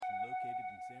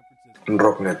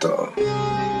Rock Neto.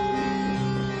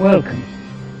 Welcome.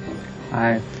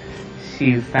 I see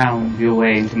you found your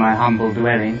way into my humble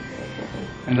dwelling,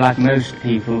 and like most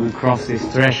people who cross this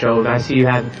threshold, I see you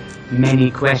have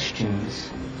many questions.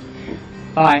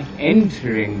 By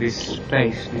entering this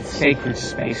place, this sacred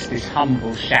space, this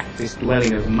humble shack, this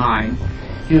dwelling of mine,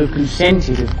 you have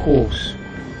consented, of course,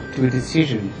 to a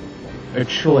decision, a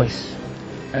choice,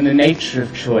 and the nature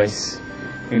of choice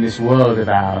in this world of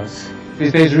ours.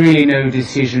 Because there's really no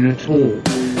decision at all. You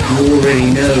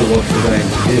already know what you're going to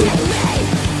do.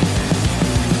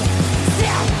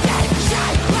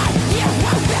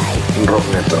 Rock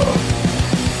Neto.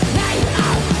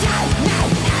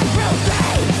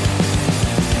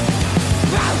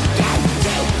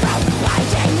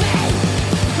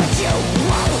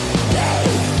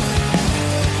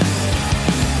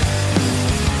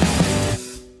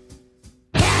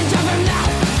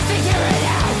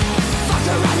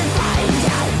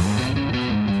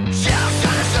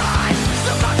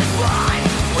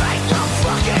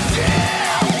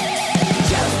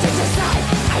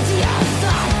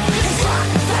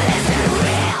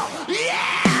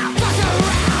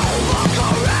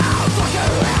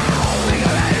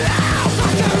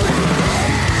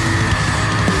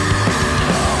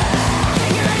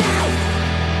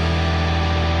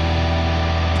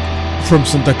 From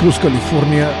Santa Cruz,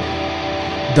 California,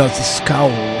 that's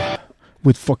Scowl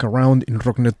with Fuck Around in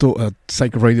Rock Neto at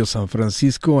Psyched Radio San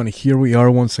Francisco. And here we are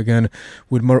once again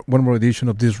with one more edition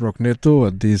of this Rock Neto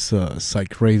at this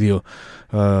Psyched Radio,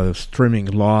 streaming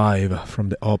live from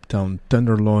the Uptown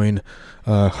Tenderloin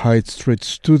Hyde Street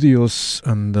Studios.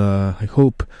 And I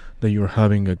hope that you're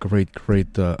having a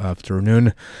great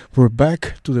afternoon. We're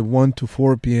back to the 1 to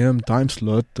 4 p.m. time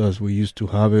slot as we used to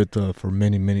have it for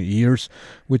many years.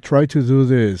 We tried to do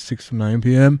the 6 to 9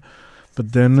 p.m.,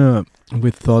 but then we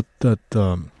thought that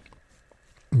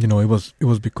it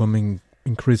was becoming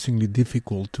increasingly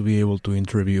difficult to be able to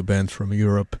interview bands from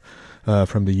Europe,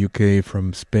 from the UK,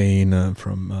 from Spain,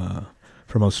 from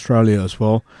Australia as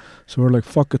well. So we're like,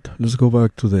 fuck it, let's go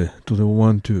back to the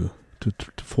 1 to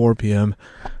 4 p.m.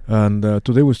 And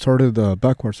today we started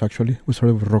backwards, actually. We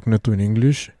started with Rock Neto in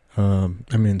English,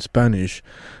 Spanish,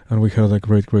 and we had a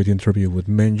great interview with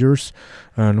Mangers.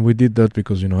 And we did that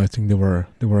because, I think they were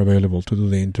available to do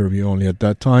the interview only at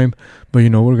that time. But,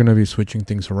 we're going to be switching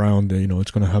things around.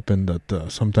 It's going to happen that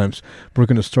sometimes we're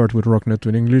going to start with Rock Neto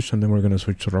in English, and then we're going to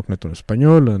switch to Rock Neto in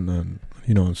Español, and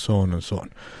so on and so on.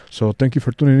 So thank you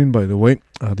for tuning in, by the way.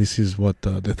 This is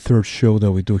the third show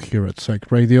that we do here at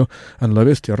Psyched Radio and La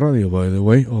Bestia Radio, by the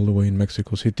way, all the way in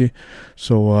Mexico City.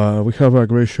 So we have a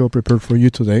great show prepared for you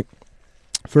today.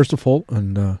 First of all,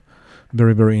 and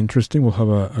very interesting, we'll have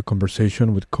a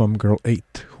conversation with Com Girl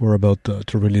 8, who are about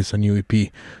to release a new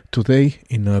EP today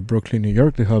in Brooklyn, New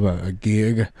York. They have a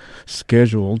gig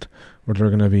scheduled where they're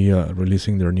going to be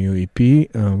releasing their new EP.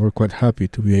 We're quite happy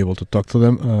to be able to talk to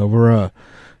them.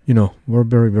 We're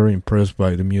very impressed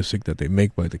by the music that they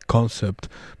make, by the concept,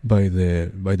 by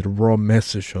the raw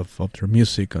message of their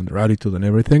music and their attitude and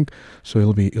everything. So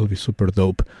it'll be super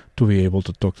dope to be able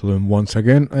to talk to them once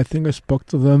again. I think I spoke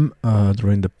to them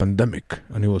during the pandemic,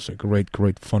 and it was a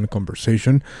great fun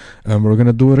conversation. And we're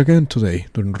gonna do it again today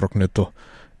during Rock Neto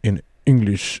in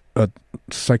English at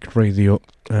Psyched Radio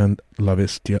and La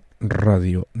Bestia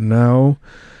Radio. Now,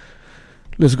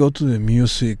 let's go to the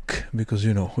music, because,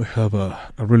 we have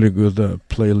a really good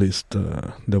playlist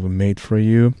that we made for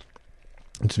you.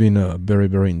 It's been a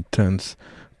very intense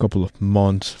couple of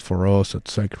months for us at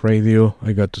Psyched Radio.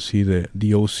 I got to see the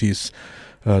OCs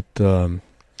at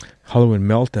Halloween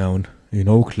Meltdown in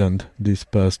Oakland this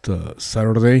past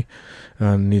Saturday,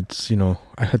 and it's,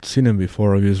 I had seen him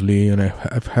before, obviously, and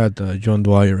I've had John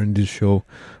Dwyer in this show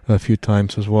a few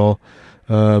times as well.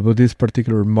 But this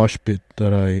particular mosh pit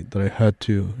that I had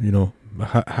to,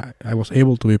 I was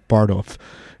able to be part of,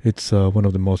 it's one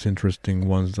of the most interesting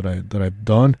ones that I've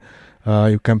done.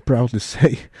 You can proudly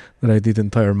say that I did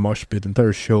entire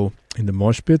show in the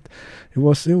mosh pit. It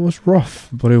was rough,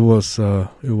 but it was I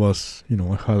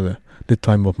had the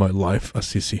time of my life,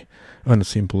 as easy and as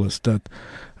simple as that.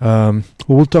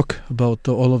 We will talk about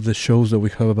all of the shows that we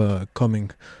have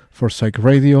coming for Psyched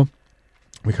Radio.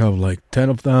 We have like 10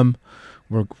 of them.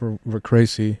 We're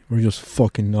crazy. We're just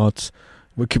fucking nuts.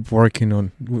 We keep working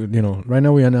on, right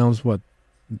now we announced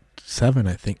 7,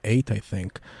 I think, 8, I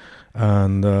think.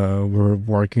 And we're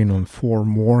working on 4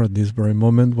 more at this very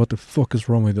moment. What the fuck is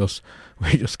wrong with us?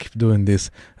 We just keep doing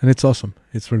this. And it's awesome.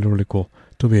 It's really cool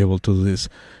to be able to do this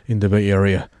in the Bay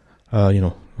Area.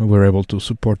 we're able to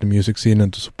support the music scene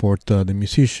and to support the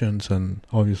musicians, and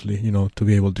obviously, to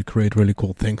be able to create really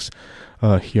cool things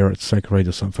here at Psyched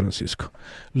Radio San Francisco.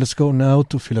 Let's go now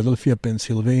to Philadelphia,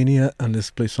 Pennsylvania, and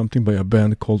let's play something by a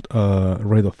band called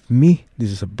Rid of Me.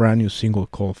 This is a brand new single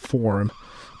called Form,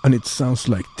 and it sounds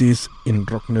like this in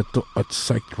Rock Neto at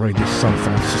Psyched Radio San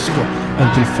Francisco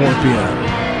until 4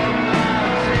 p.m.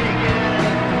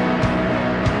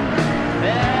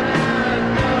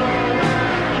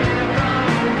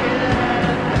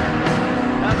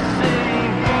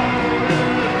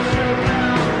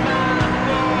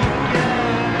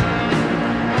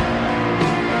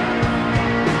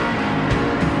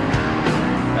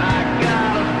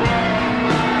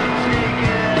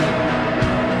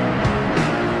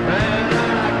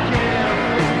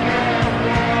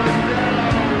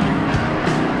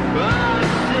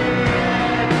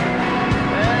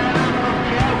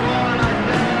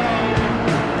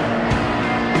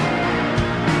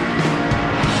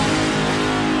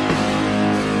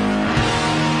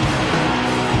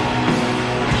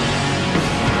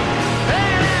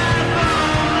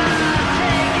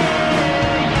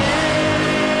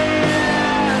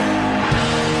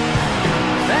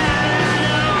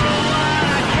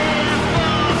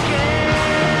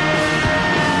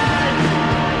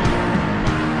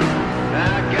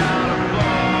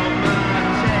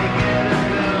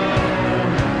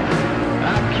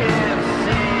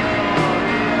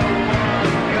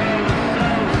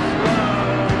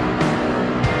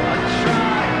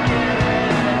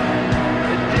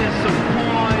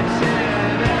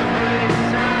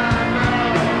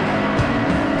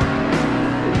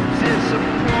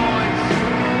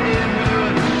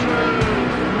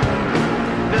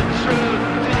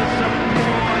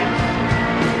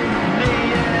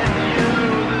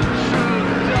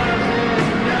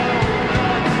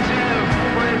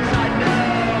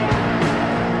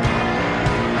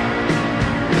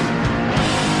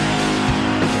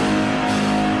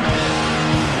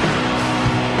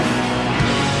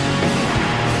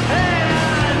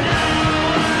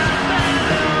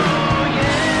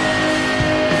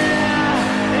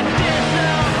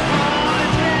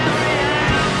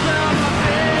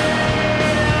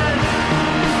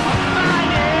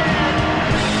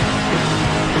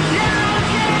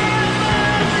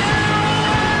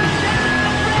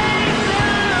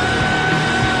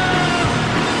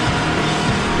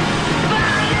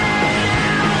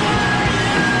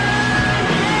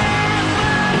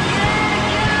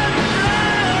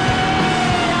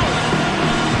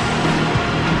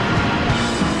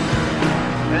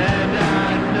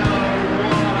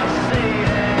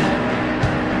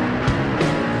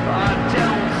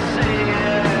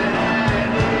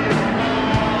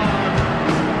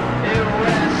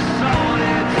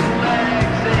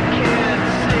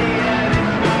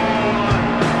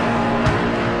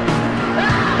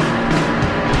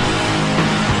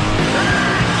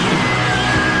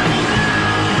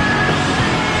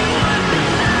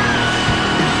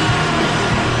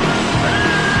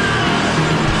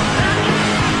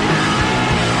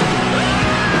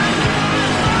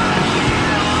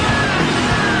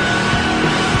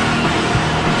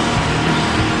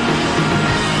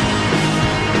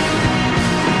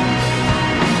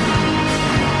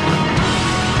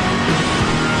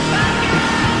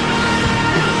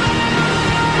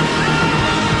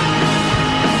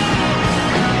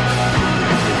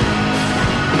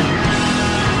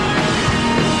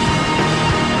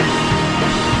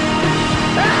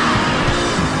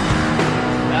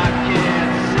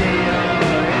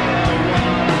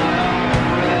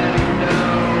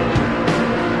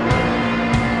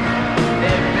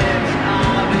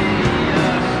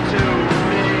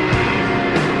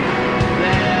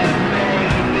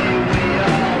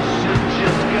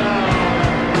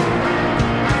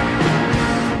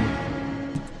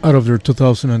 Out of their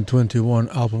 2021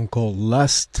 album called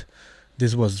Last,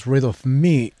 this was Rid of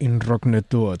Me in Rock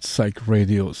Neto at Psyched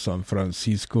Radio San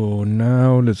Francisco.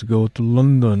 Now let's go to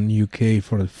London, UK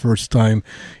for the first time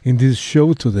in this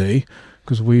show today,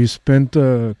 because we spent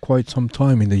quite some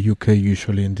time in the UK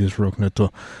usually in this Rock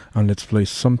Neto. And let's play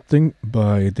something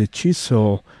by The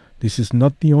Chisel. This is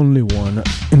Not the Only One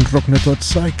in Rock Neto at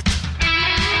Psyched.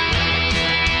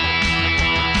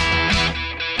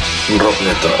 Rock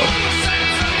Neto.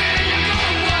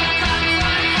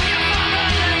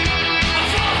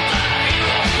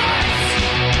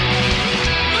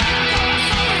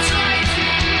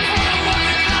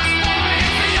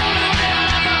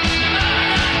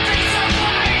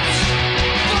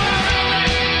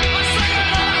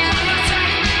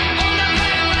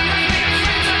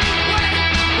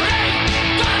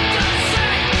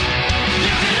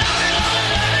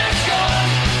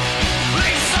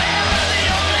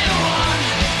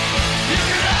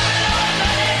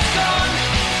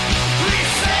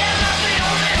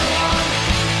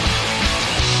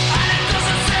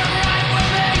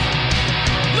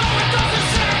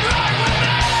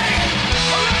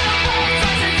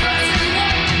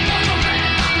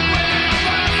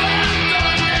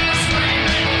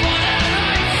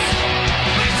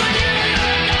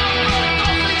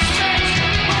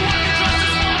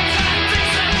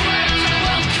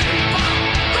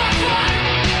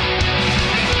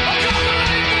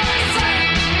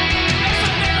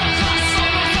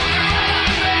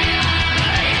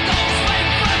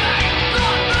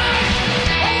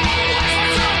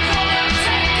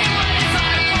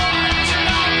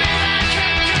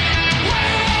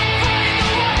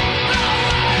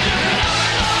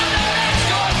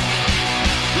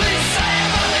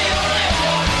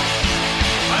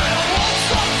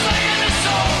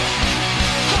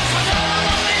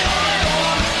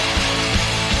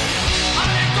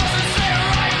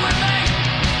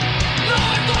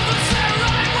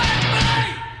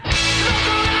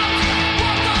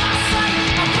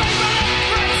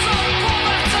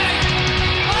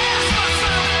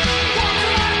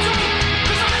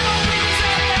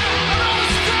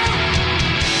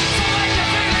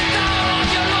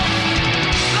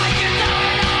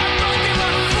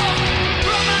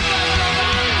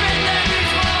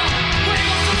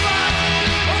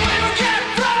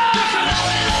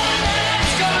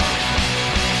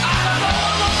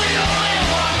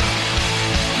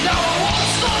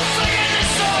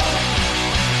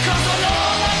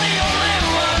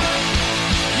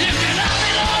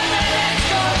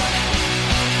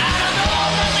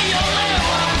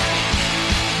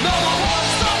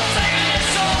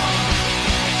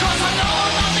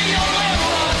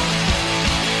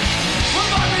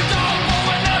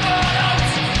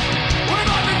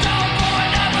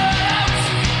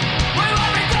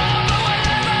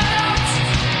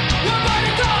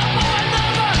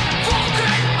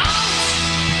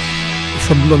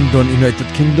 from London, United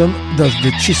Kingdom. That's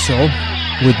the Chisel,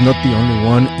 with Not the Only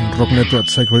One in Rock Neto at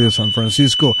Psyched Radio San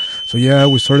Francisco. So yeah,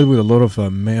 we started with a lot of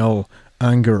male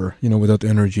anger, without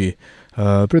energy.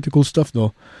 Pretty cool stuff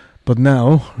though. But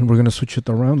now we're gonna switch it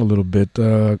around a little bit.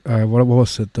 What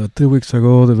was it? 2 weeks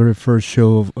ago, the very first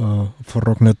show for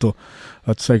Rock Neto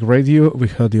at Psyched Radio, we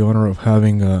had the honor of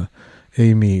having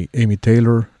Amy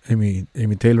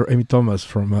Thomas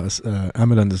from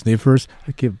Amel and the Sniffers.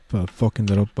 I keep fucking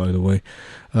that up, by the way.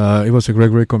 It was a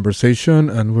great conversation,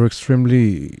 and we're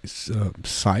extremely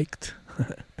psyched,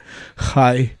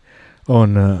 high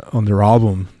on their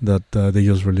album that they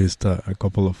just released a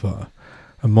couple of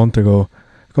months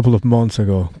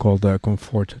ago, called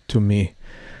 "Comfort to Me."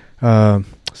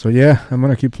 So yeah, I'm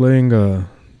gonna keep playing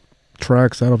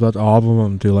tracks out of that album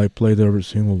until I played every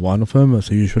single one of them, as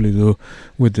I usually do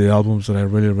with the albums that I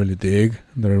really dig,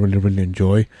 that I really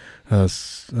enjoy,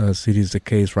 as it is the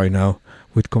case right now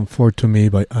with "Comfort to Me"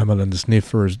 by Amel and the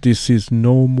Sniffers. This is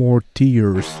No More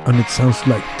Tears, and it sounds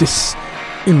like this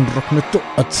in Rock Neto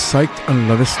at Psyched and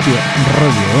La Bestia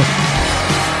Radio.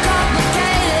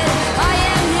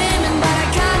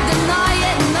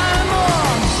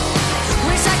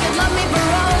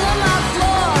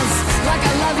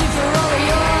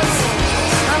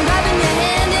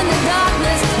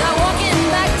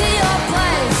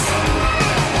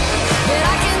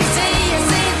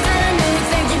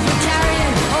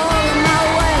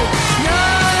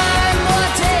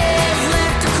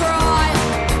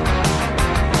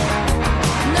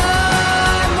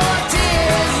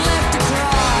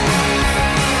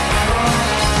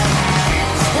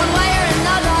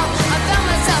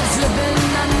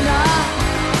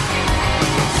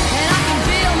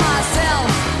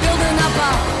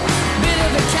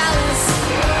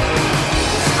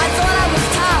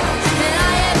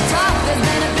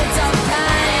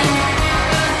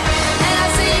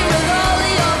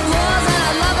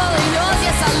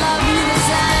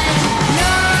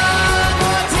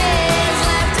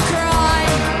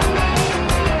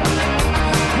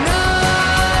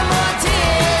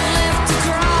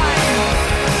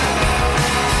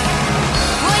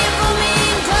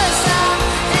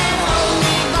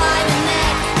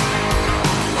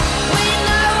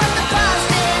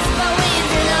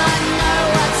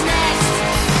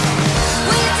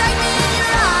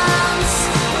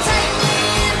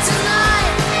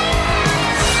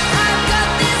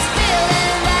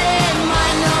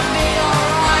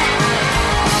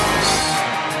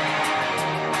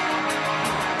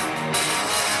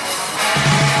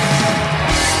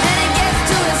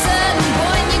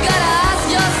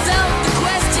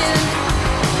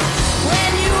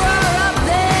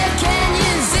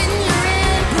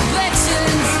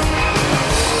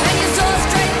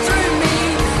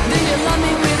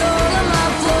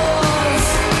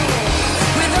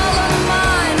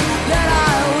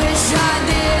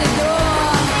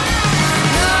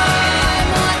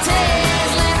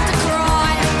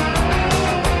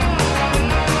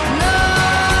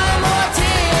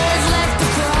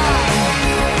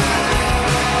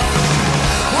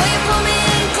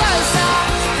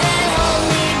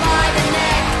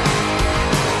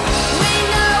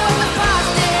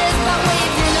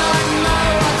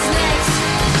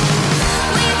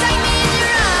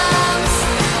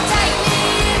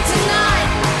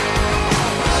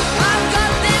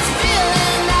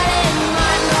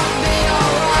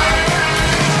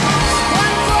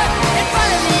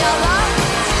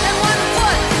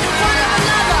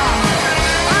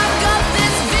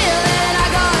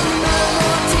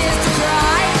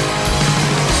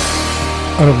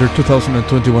 Out of their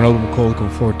 2021 album called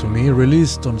 "Comfort to Me,"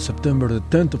 released on September the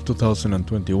 10th of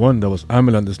 2021. That was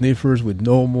Amel and the Sniffers with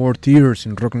 "No More Tears"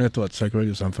 in Rock Neto at Psyched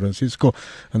Radio San Francisco.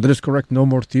 And that is correct, no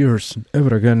more tears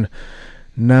ever again.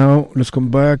 Now, let's come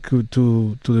back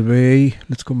to the Bay.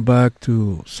 Let's come back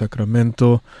to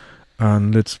Sacramento,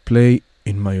 and let's play,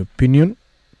 in my opinion,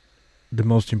 the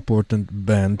most important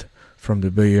band from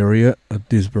the Bay Area at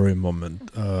this very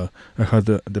moment. I had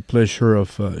the pleasure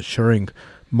of sharing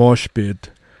mosh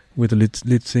pit with the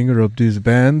lead singer of this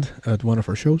band at one of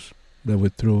our shows that we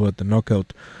threw at the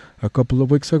Knockout a couple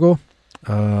of weeks ago.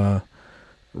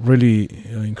 Really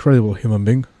incredible human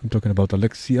being. I'm talking about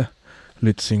Alexia,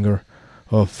 lead singer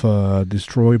of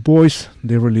Destroy Boys.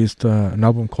 They released an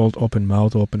album called Open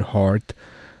Mouth, Open Heart,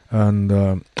 and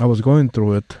I was going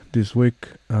through it this week,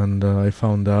 and I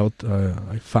found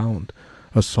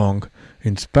a song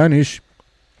in Spanish,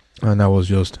 and I was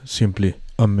just simply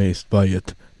amazed by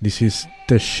it. This is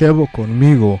Te Llevo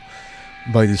Conmigo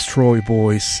by Destroy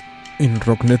Boys in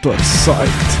Rock Neto at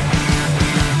Psyched.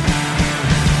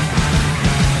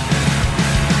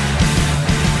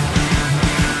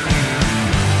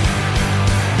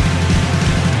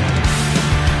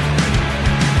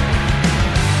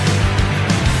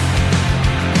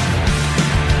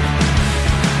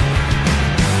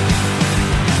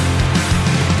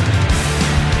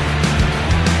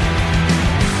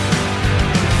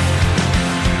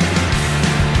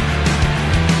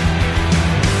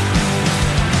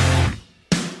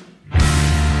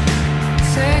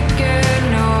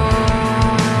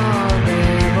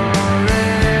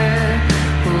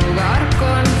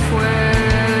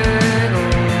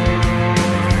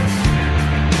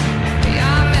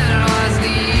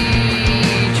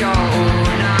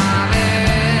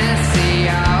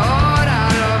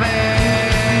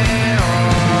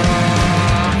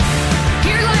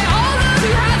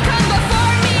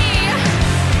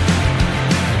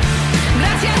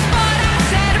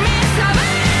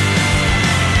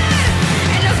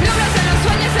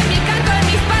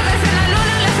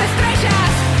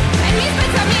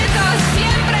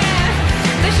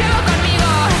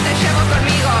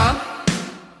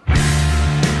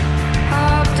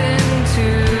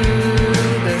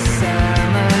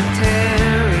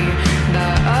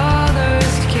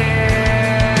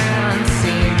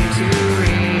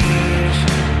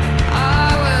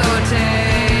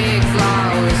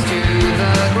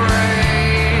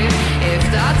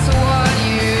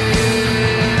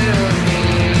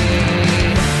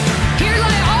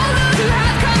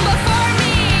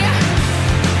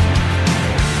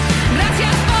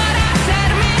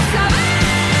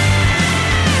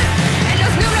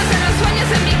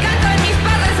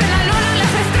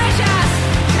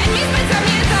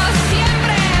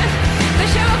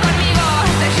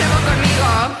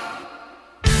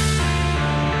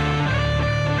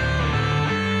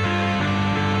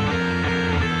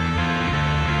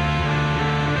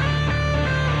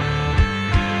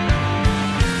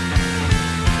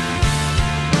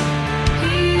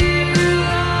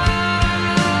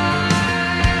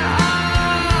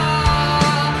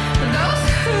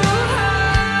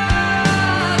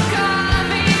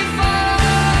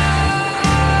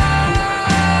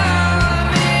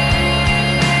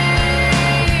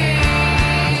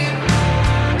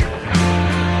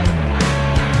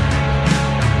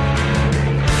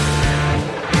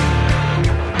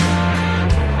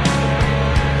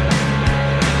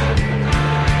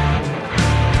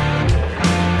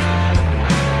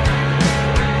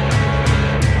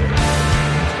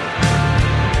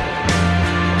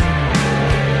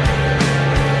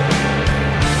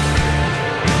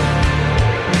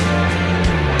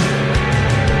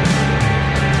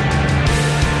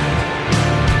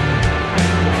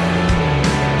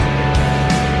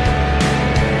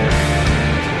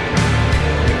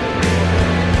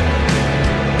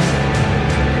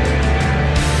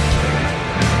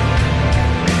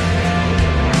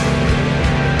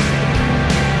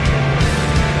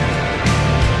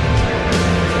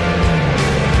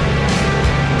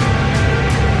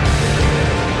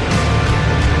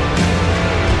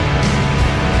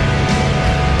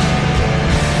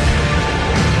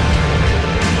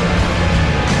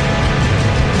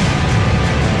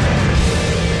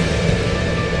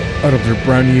 out of their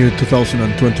brand new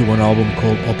 2021 album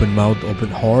called Open Mouth, Open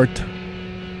Heart,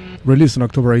 released on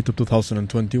October 8th of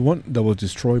 2021. That was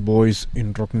Destroy Boys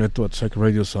in Rock Neto at Psyched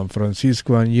Radio San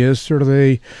Francisco. And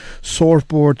yesterday,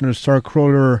 Surfboard and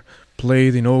Starcrawler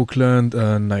played in Oakland,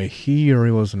 and I hear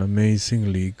it was an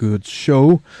amazingly good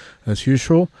show, as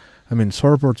usual. I mean,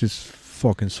 Surfboard is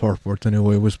fucking Surfboard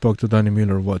anyway. We spoke to Danny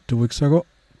Miller, 2 weeks ago?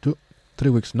 3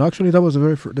 weeks. No, actually, that was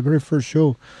the very first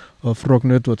show of Rock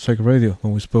Neto at Psyched Radio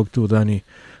when we spoke to Danny.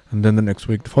 And then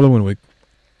the following week,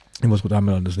 it was with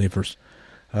Amel and the Sniffers.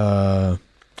 And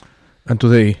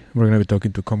today we're going to be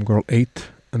talking to Comgirl 8,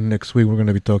 and next week we're going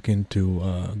to be talking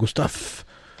to Gustav.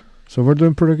 So we're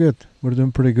doing pretty good. We're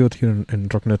doing pretty good here in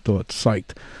Rock Neto at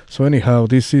Psyched. So anyhow,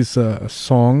 this is a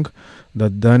song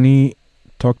that Danny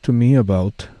talked to me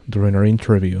about during our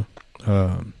interview.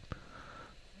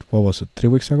 What was it, 3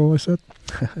 weeks ago I said?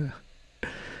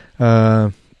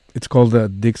 It's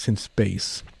called Dicks in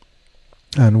Space.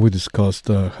 And we discussed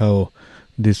how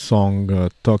this song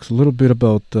talks a little bit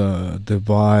about the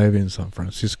vibe in San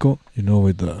Francisco,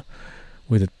 with the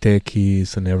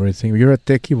techies and everything. You're a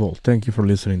techie, well, thank you for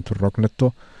listening to Rock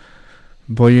Neto.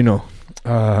 But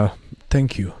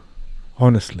thank you,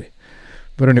 honestly.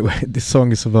 But anyway, this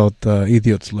song is about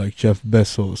idiots like Jeff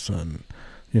Bezos and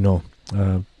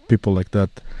people like that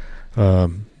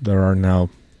that are now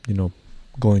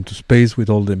going to space with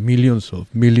all the millions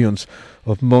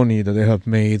of money that they have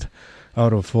made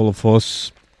out of all of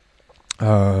us.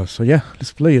 So yeah,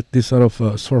 let's play it. This out of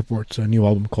Surfboard's new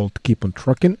album called Keep on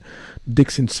Trucking.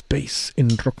 Dicks in Space in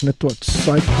Rock Neto at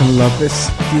Psyched and La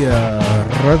Bestia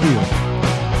Radio.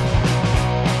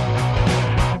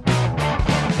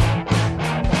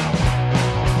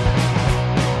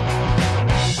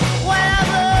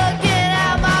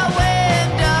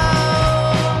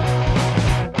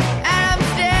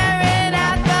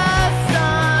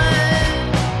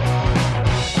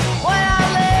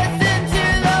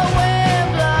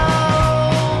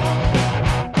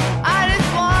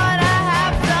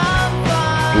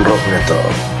 Rock Neto.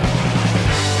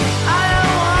 I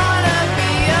don't wanna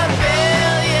be a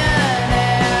billionaire.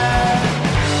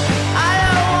 I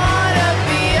don't wanna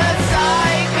be a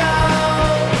psycho.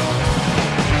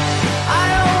 I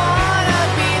don't wanna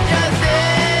be just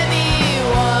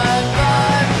anyone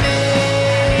but me.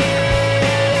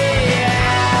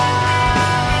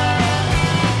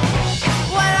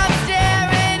 When I'm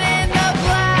staring in the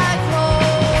black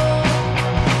hole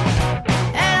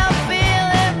and I'm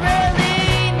feeling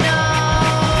really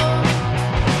numb,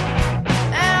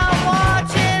 and I'm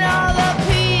watching all the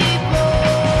people,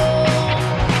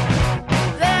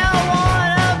 they all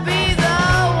wanna be the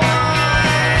one.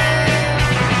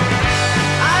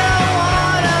 I don't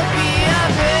wanna be a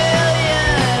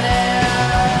billionaire.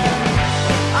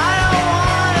 I don't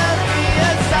wanna be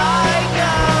a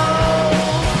psycho.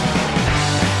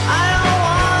 I don't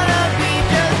wanna be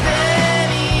just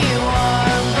anyone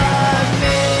but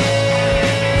me.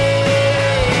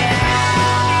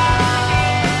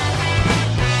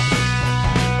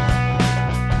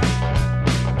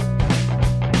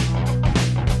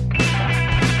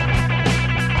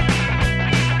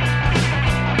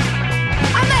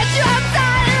 I met you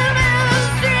outside in the middle of the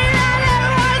street. I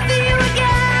never wanna see you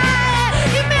again.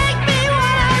 You make me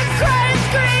wanna cry and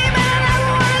scream, and I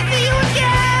never wanna see you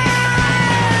again.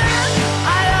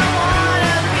 I don't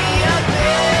wanna be a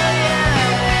billionaire.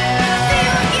 See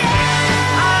you again.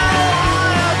 I don't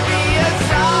wanna be a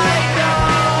psycho.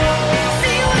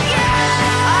 See you again.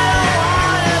 I don't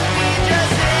wanna be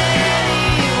just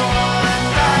anyone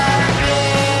but me.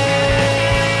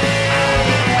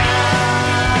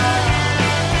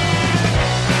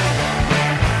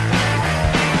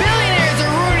 Billionaires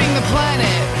are ruining the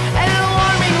planet at an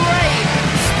alarming rate.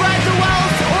 Spread the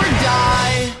wealth or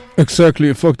die. Exactly,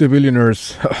 fuck the billionaires.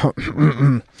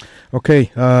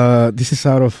 Okay, this is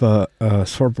out of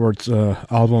Surfboard's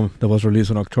album that was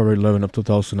released on October 11 of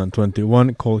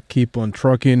 2021 called Keep on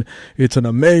Trucking. It's an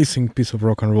amazing piece of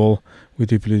rock and roll. We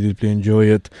deeply enjoy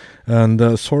it.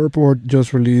 And Surfboard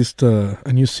just released a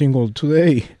new single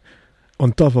today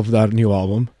on top of that new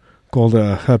album called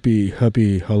Happy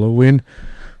Halloween.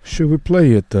 Should we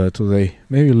play it today?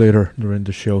 Maybe later during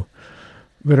the show.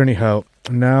 But anyhow,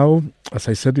 now, as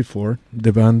I said before,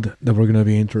 the band that we're going to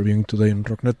be interviewing today in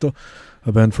Rock Neto,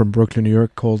 a band from Brooklyn, New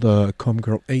York called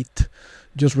Comgirl 8,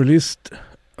 just released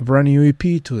a brand new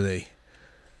EP today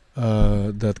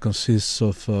that consists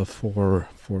of four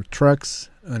tracks,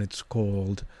 and it's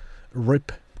called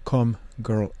Rip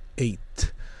Comgirl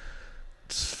 8.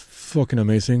 It's fucking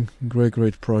amazing.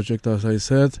 Great project, as I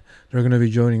said. They're going to be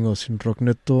joining us in Rock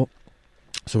Neto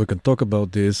so we can talk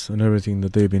about this and everything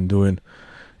that they've been doing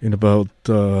in about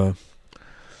an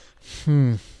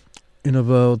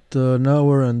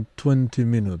hour and 20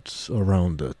 minutes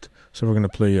around it. So we're gonna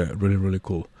play really, really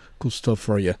cool stuff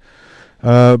for you.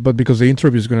 But because the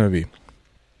interview is gonna be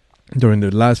during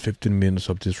the last 15 minutes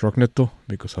of this Rock Neto,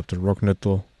 because after Rock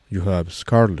Neto you have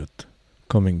Scarlett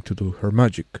coming to do her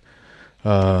magic.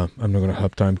 I'm not gonna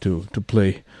have time to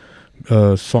play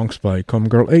songs by Come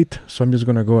Girl 8, so I'm just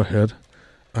gonna go ahead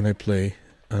and I'm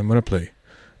gonna play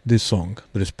this song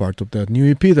that is part of that new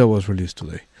EP that was released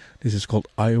today. This is called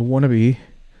I Wanna Be,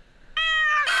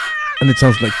 and it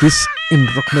sounds like this in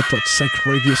Rock Neto at Psyched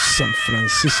Radio San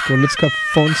Francisco. Let's have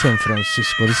fun, San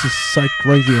Francisco. This is Psyched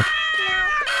Radio.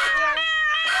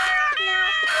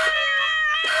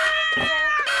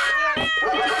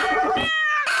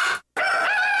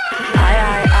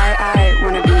 I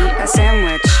wanna be a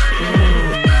sandwich.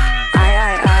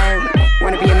 I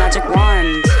wanna be a magic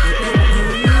wand.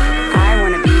 I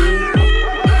wanna be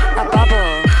a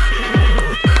bubble.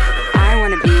 I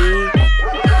wanna be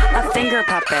a finger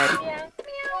puppet.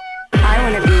 I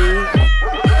wanna be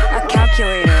a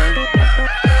calculator.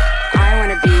 I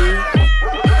wanna be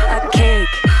a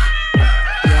cake.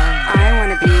 I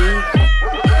wanna be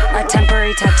a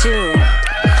temporary tattoo.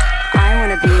 I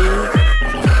wanna be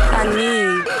a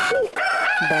knee.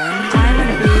 I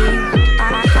wanna be, I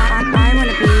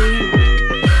wanna be,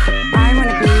 I wanna be, I wanna be,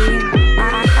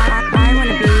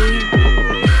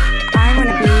 I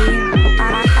wanna be,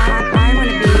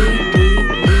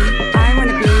 I wanna be, I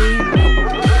wanna be,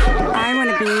 I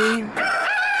wanna be,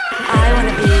 I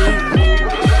wanna be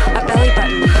a belly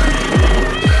button.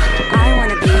 I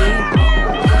wanna be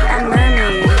a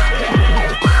mermaid.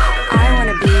 I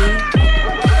wanna be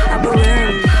a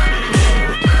balloon.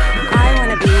 I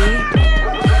wanna be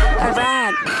a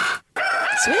rat.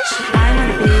 Swish. I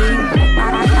wanna be.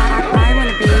 I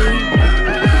wanna be.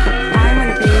 I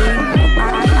wanna be.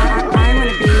 I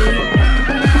wanna be.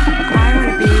 I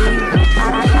wanna be. I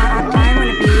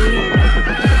wanna be.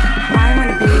 I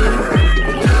wanna be.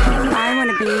 I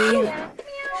wanna be.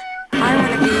 I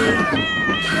wanna be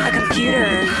a computer.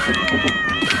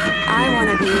 I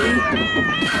wanna be.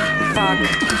 Fuck.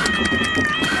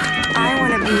 I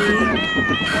wanna be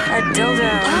a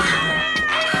dildo.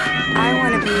 I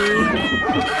wanna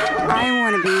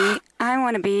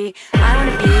be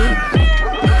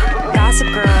Gossip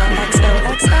Girl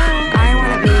XOXO. I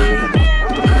wanna be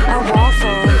a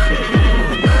waffle.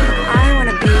 I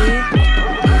wanna be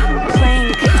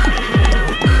plank.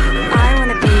 I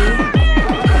wanna be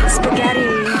spaghetti.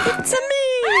 It's a me.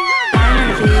 I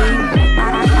wanna be. I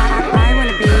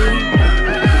wanna be.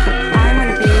 I wanna be. I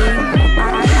wanna be.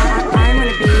 I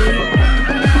wanna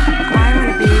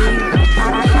be.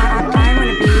 I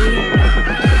wanna be.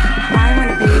 I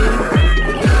wanna be.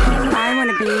 I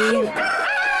wanna be.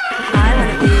 I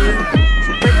wanna be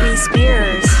Britney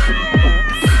Spears.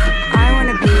 I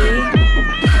wanna be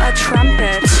a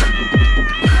trumpet.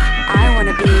 I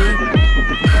wanna be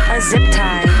a zip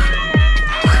tie.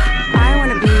 I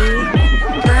wanna be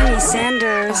Bernie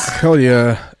Sanders. Hell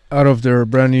yeah, out of their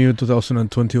brand new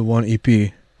 2021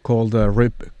 EP called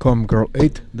RIP Come Girl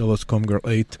 8. That was Come Girl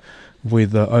 8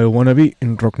 with I Wanna Be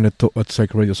in Rock Neto at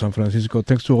Psyched Radio San Francisco.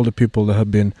 Thanks to all the people that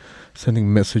have been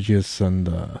sending messages and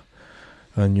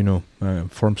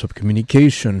forms of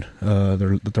communication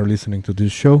that are listening to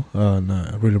this show. And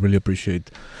I really, really appreciate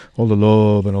all the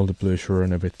love and all the pleasure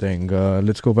and everything.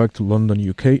 Let's go back to London,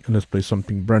 UK, and let's play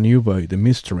something brand new by the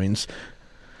Mysterines.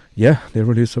 Yeah, they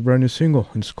released a brand new single.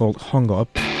 It's called Hung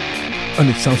Up, and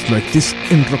it sounds like this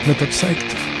in Rock Neto at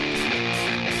Psyched.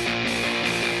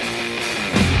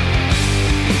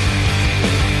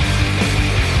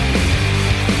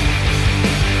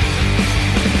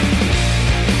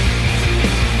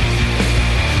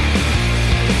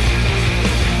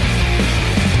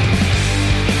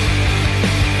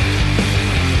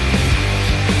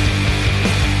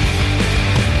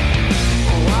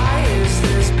 Why is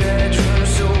this bedroom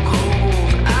so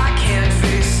cold? I can't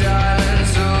face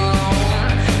silence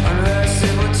alone unless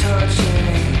it were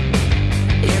touching.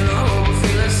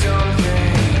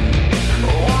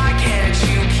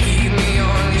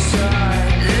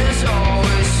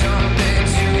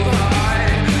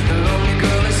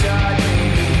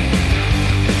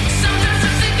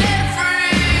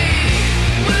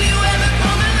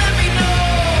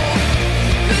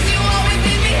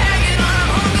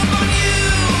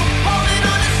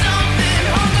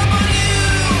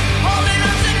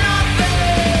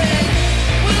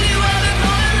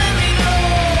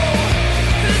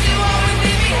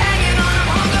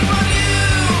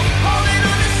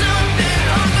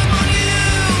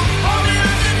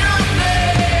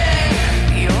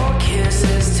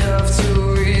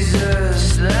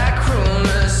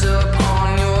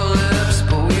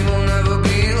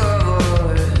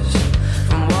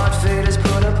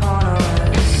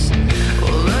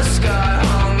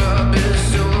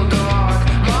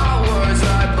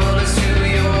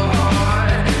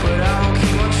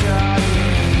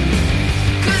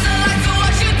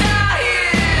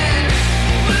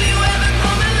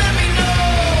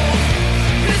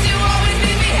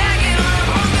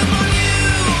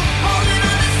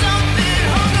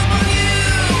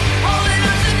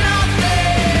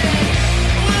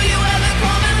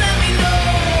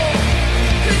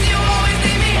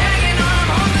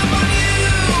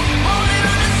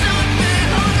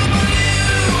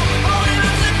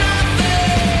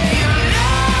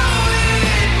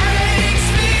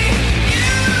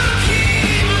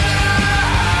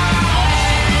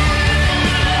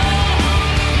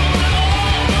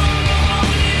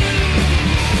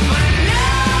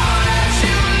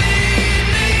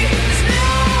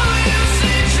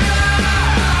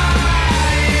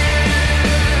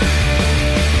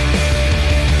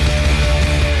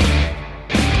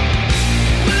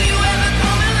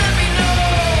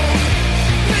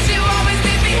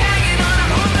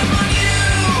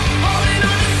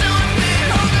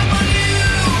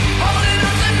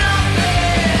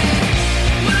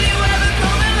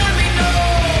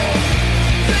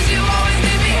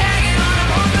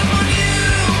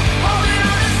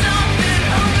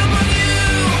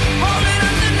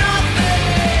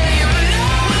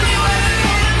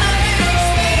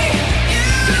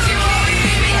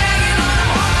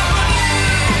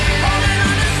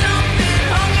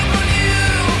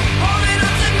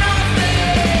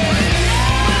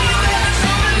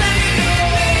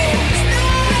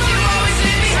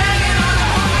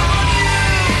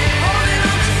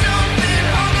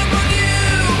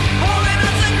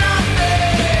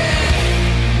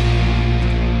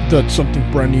 That's something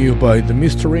brand new by the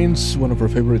Mysterines, one of our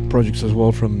favorite projects as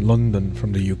well from London,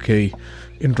 from the UK,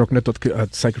 in Rock Neto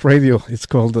at Psyched Radio. It's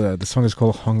called, the song is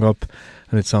called Hung Up,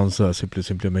 and it sounds simply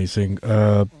amazing.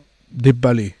 Deep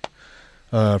Valley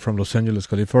from Los Angeles,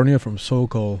 California, from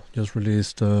SoCal, just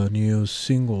released a new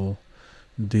single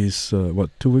this, 2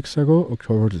 weeks ago?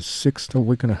 October the 6th, a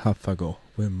week and a half ago,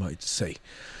 we might say.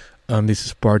 And this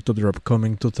is part of their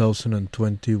upcoming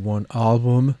 2021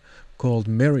 album called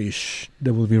Marish,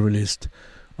 that will be released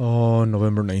on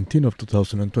November 19th of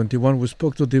 2021. We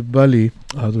spoke to Deep Valley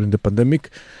during the pandemic,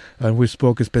 and we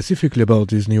spoke specifically about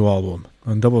this new album,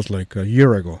 and that was like a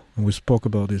year ago, and we spoke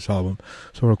about this album,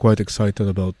 so we're quite excited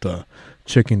about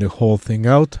checking the whole thing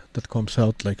out. That comes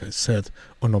out, like I said,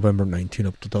 on November 19th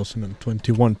of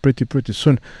 2021, pretty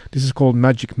soon. This is called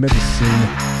Magic Medicine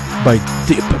by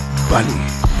Deep Valley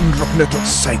in Rock Neto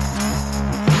Psyched.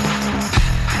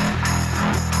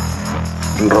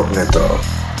 Rock Neto.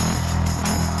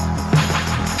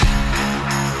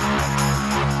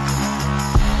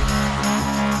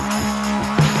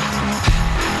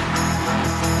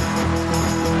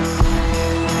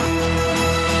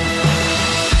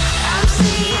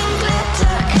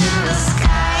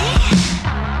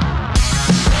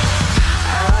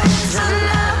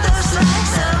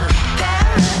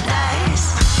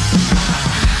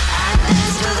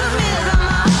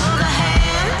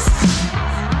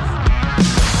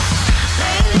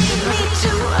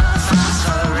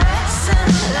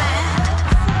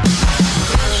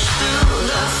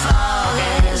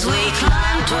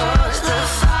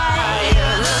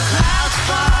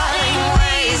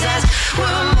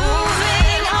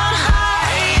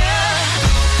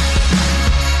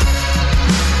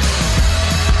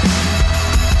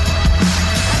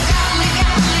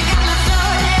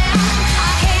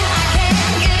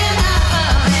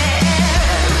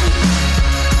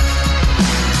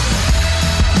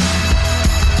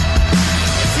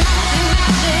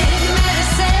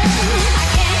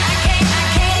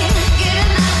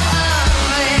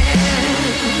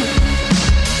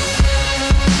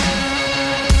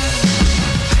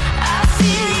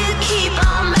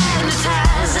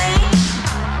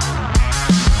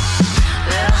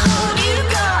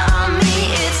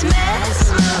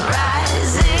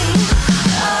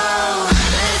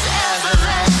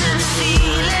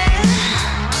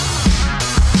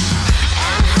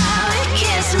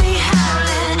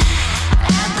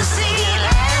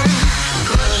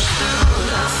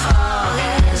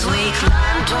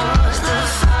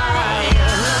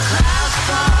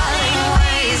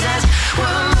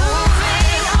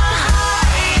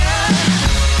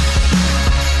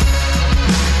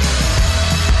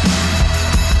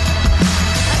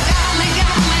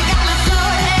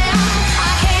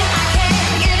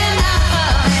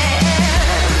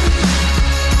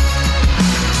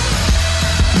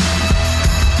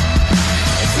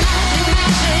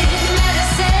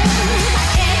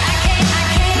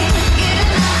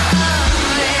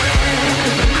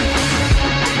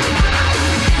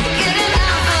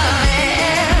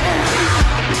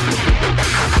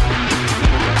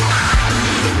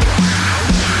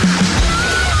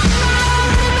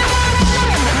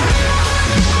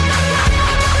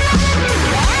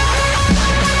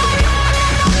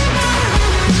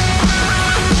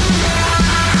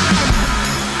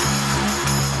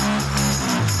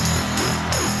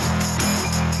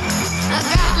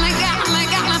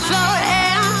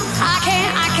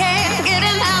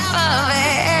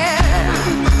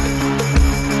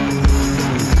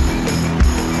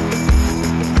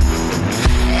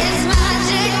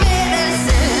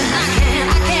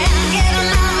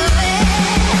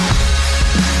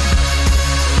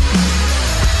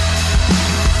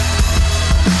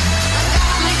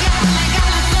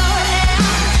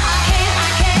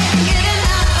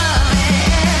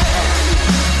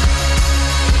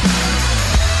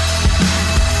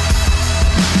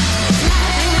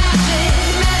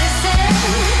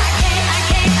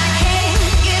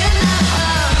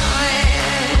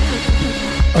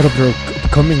 Out of their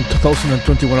upcoming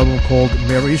 2021 album called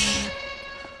Marish,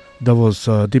 that was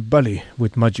Deep Valley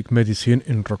with Magic Medicine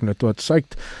in Rock Neto at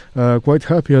Psyched. Quite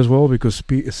happy as well because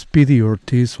Speedy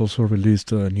Ortiz also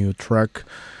released a new track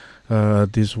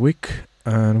this week,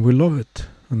 and we love it.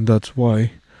 And that's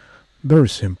why, very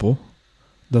simple,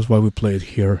 that's why we play it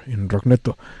here in Rock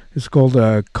Neto. It's called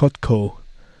Cutco,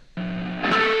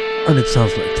 and it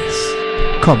sounds like this.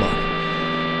 Come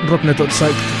on, Rock Neto at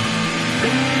Psyched. Come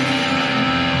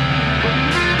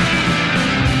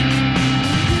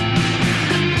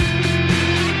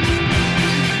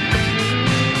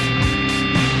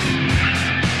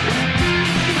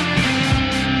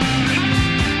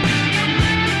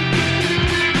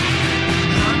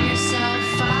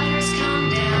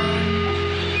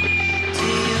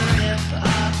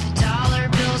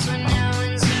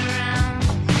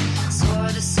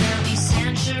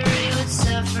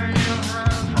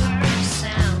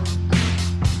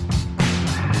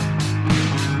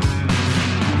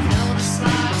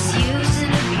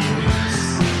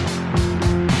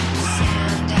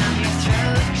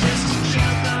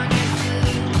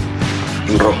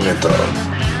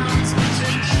Neto.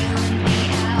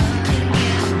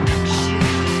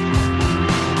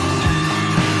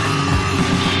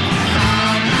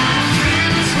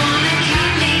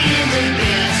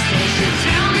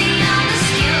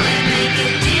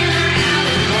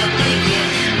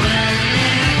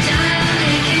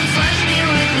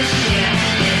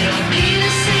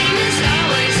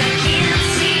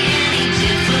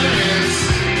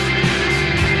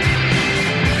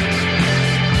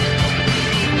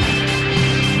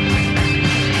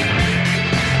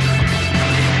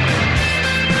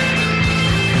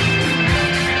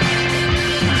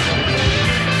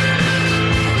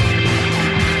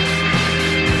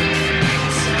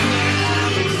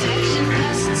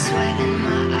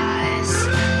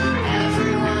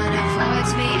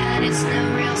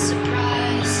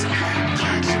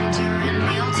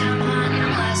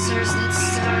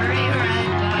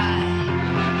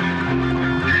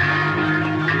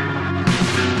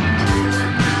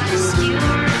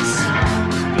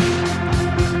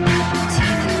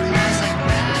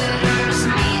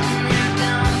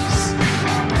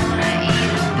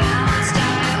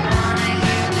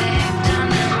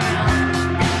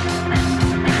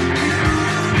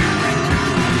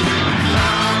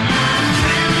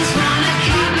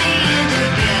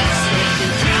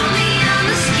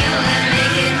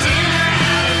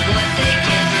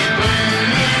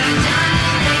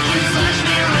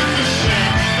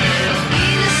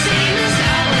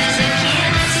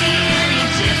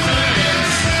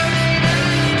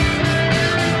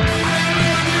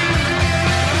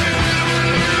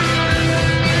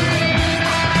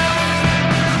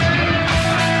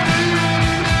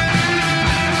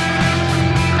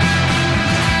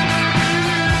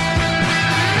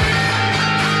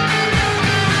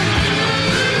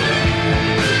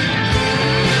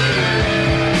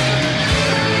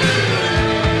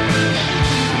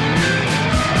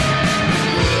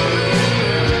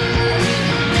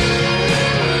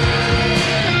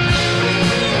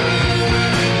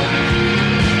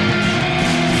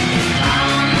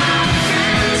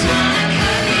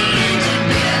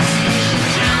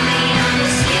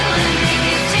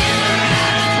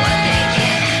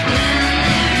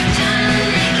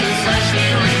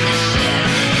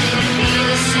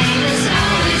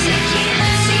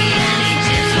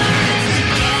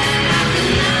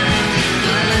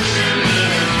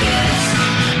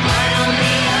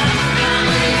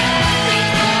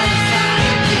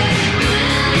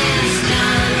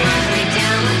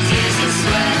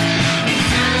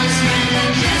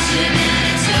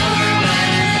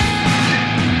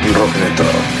 Rock Neto.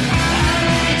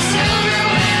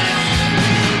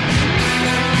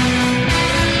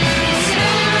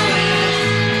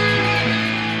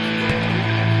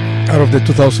 Out of the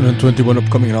 2021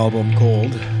 upcoming album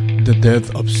called The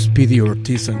Death of Speedy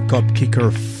Ortiz and Cup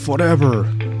Kicker Forever.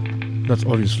 That's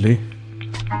obviously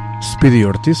Speedy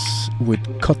Ortiz with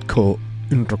Cutco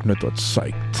in Rock Neto at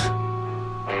Psyched.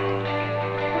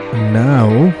 And now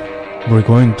we're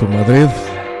going to Madrid,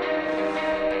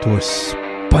 to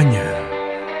España.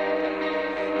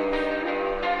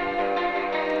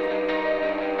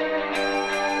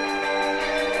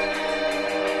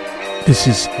 This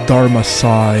is Dharma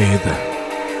Side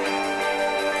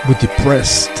with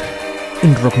Depressed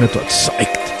in Rock Neto at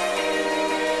Psyched.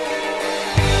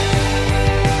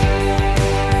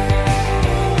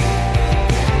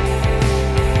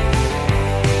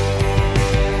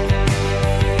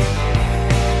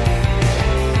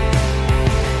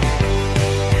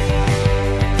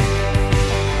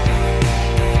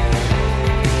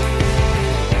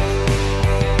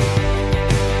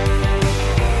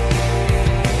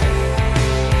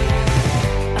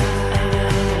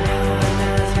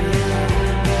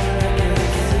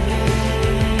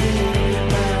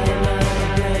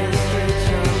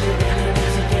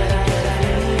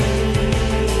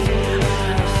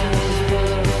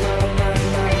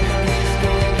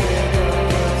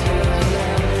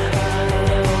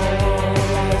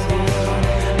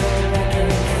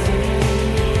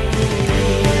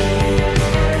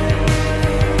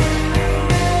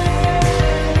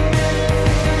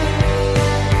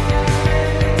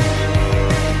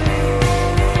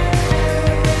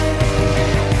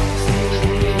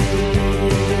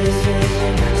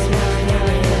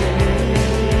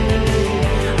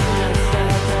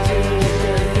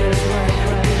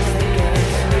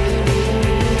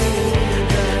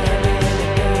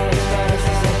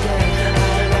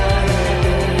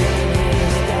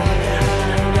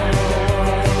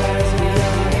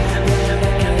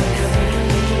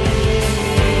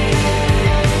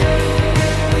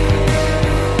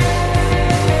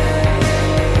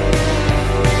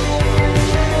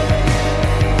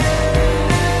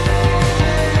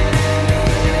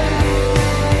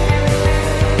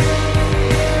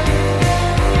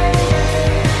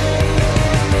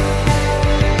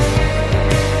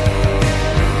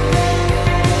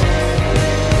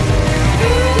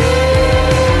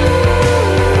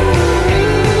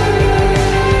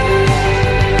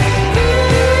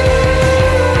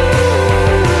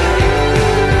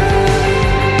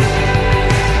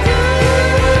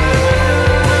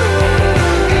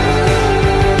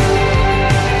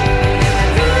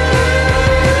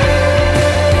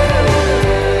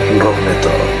 Rock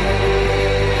Neto.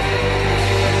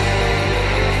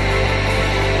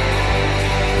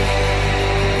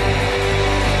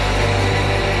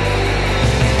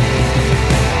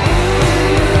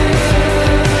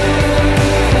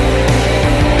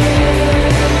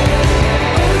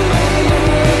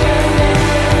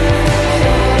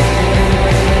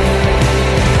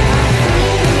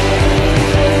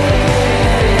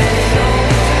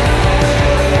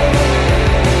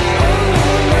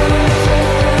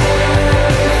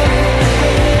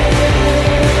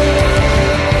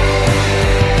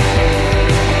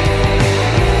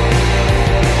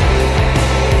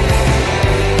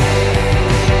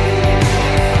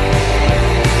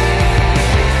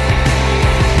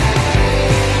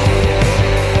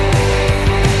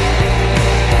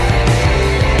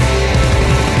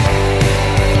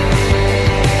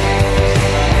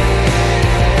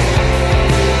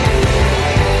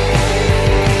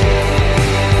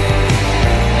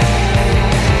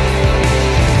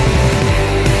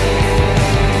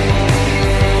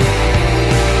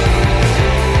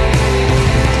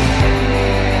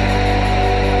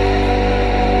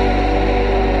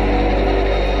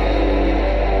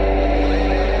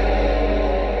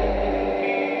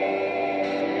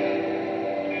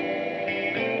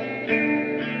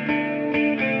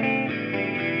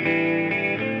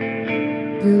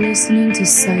 You're listening to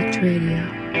Psyched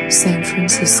Radio, San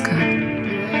Francisco.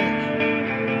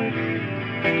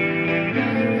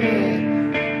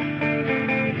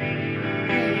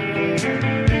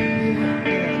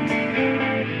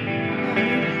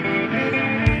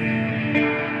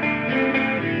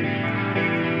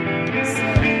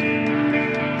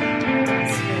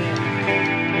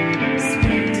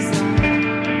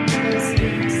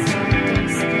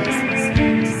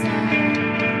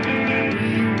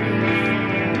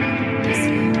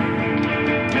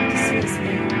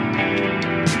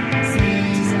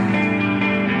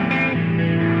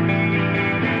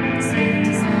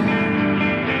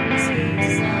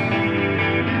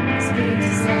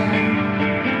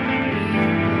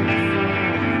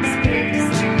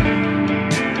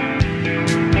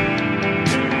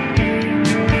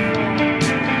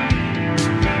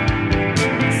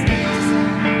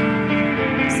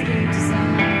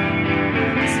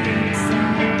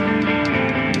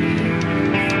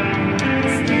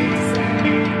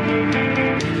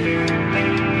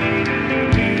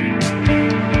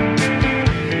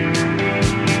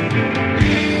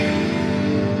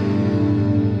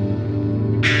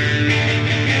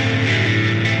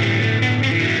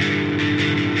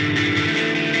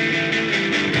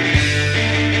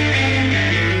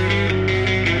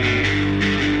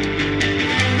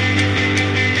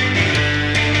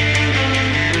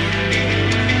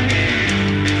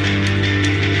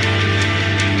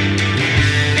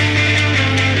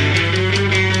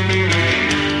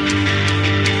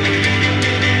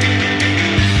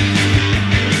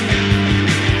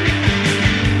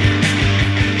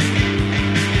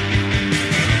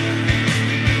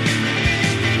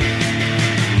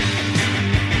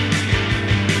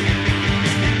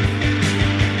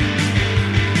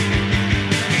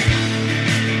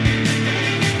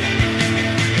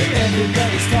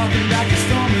 Everybody's talking about the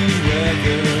stormy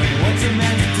weather. What's a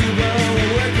man to do but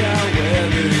work out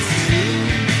whether it's true?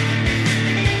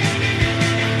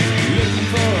 Looking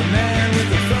for a man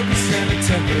with a focus and a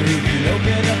temper who can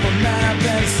open up a map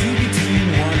and see between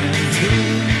 1 and 2.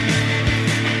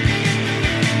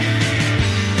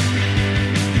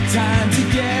 Time to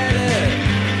get it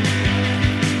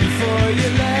before you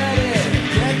let it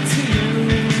get to you.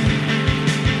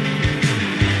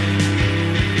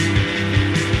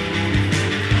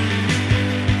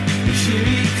 Here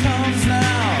he comes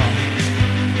now.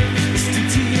 Stick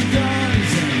to your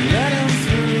guns and let him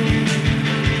through.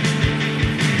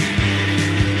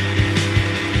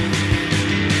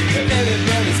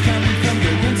 Everybody's coming from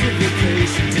their winter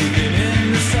vacation, taking in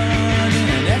the sun in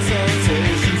an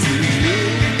exaltation to you.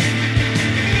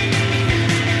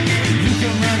 You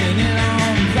come running in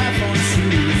on platform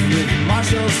shoes with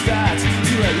martial stats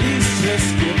to at least just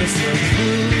give us a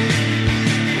clue.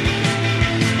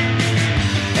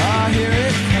 Here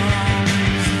it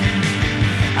comes.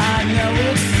 I know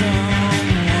it's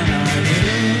someone I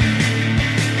knew.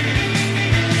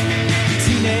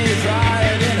 Teenage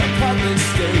riot in a public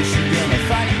station, gonna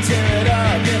fight and tear it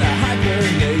up in a hyper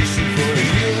nation for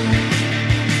you.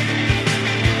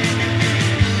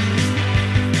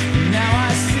 Now I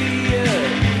see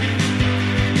it.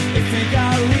 I think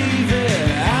I'll leave it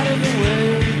out of the way.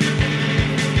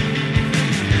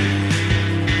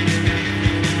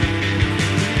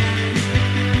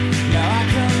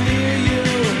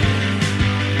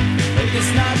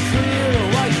 It's not clear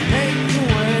why you make the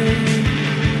way.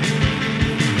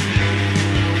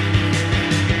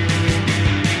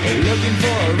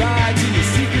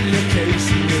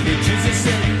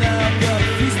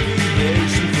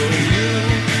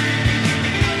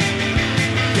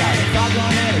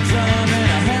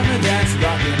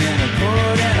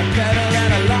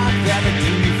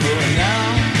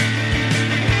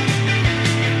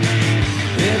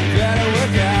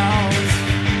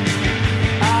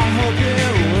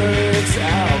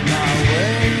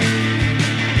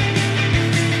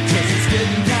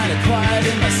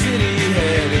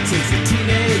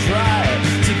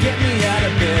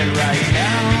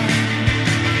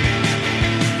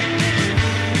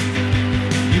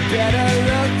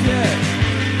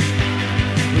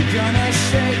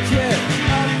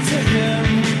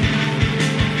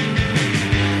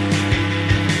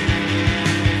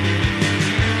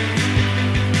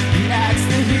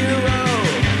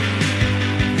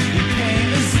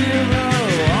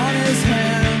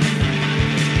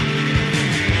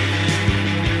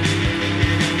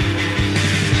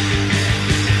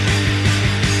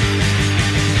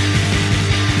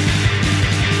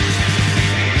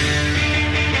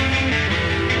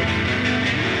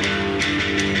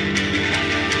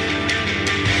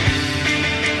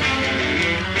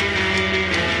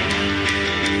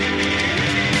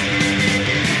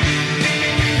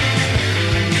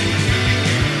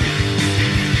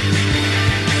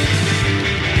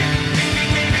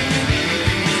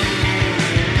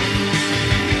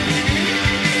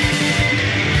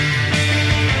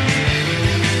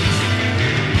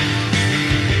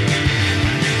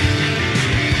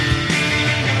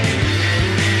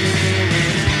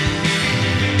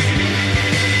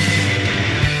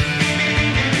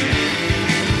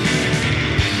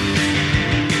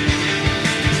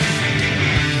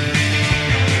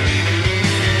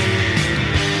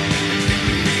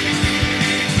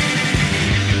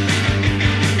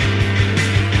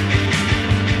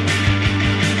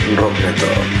 Rock Neto.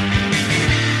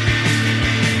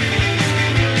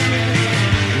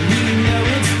 We know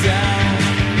it's down.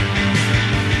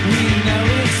 We know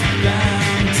it's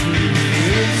bound to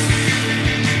this.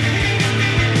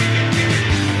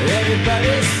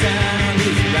 Everybody's sound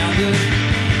is rounded.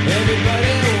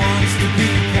 Everybody wants to be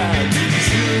proud to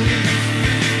choose.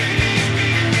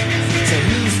 So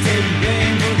who's taking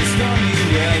blame for the stormy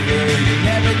weather? You're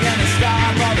never gonna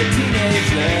stop all the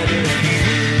teenage letters.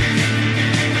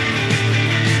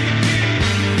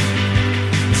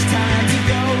 It's time to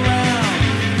go round.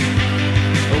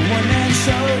 A one-man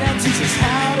showdown teaches us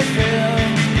how to feel.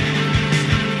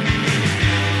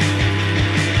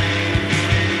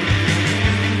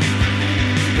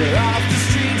 We're off the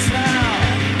streets now,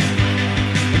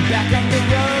 and back on the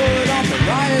road on the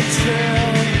riot trail.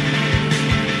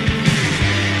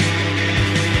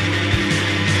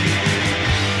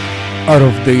 Out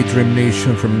of Daydream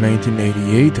Nation from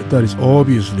 1988, that is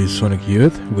obviously Sonic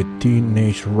Youth with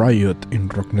Teenage Riot in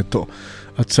Rock Neto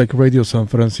at Psyched Radio San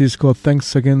Francisco.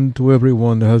 Thanks again to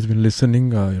everyone that has been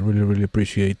listening. I really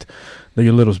appreciate that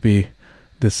you let us be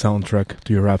the soundtrack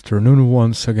to your afternoon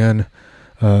once again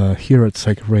here at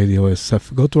Psyched Radio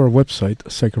SF. Go to our website,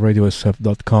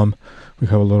 psychedradiosf.com. We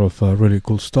have a lot of really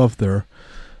cool stuff there.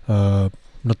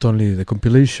 Not only the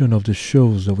compilation of the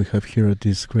shows that we have here at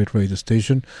this great radio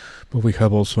station, but we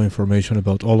have also information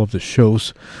about all of the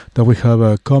shows that we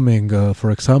have coming. For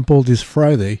example, this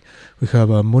Friday, we have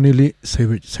Monili,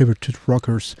 Sabertooth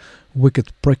Rockers,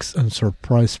 Wicked Pricks and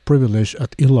Surprise Privilege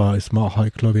at Eli's Mile High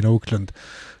Club in Oakland.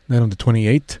 Then on the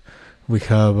 28th, we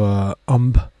have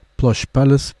Plush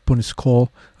Palace, Pony Skull,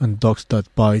 and Dogs That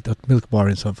Bite at Milk Bar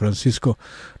in San Francisco.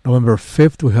 November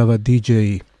 5th, we have a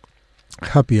DJ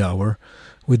Happy Hour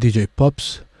with DJ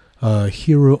Pops,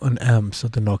 Hero and Amps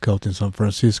at the Knockout in San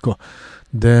Francisco.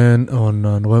 Then on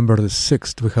November the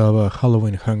 6th, we have a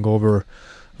Halloween Hangover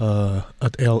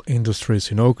at L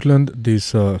Industries in Oakland.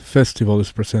 This festival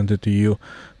is presented to you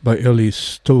by Ellie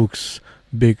Stokes,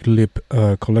 Big Lip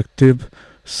Collective,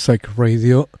 Psych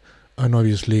Radio, and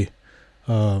obviously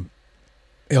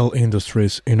L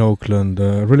Industries in Oakland.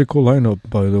 Really cool lineup,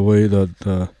 by the way,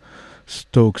 that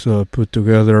Stokes put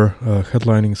together,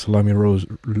 headlining Salami Rose,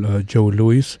 Joe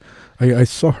Louis. I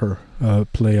saw her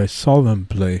play. I saw them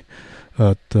play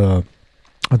at the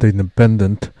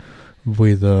Independent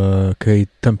with Kate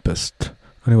Tempest,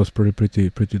 and it was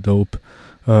pretty dope.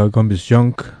 Gombi's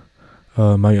Junk,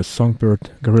 Maya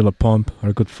Songbird, Gorilla Pump,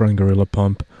 our good friend Gorilla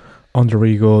Pump, Under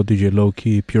Ego, DJ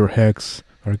Loki, Pure Hex,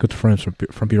 our good friends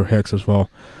from Pure Hex as well.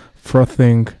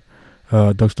 Frothing,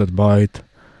 Dogs That Bite,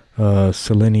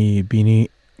 Seleni Beanie,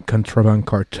 Contraband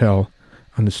Cartel,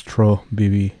 and the Straw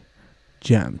BB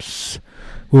Jams.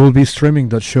 We will be streaming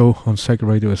that show on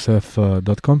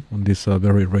psychedradiosf.com on this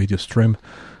very radio stream.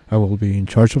 I will be in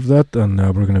charge of that, and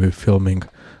we're going to be filming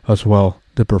as well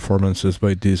the performances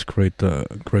by these great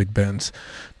bands.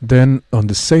 Then on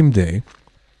the same day,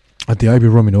 at the Ivy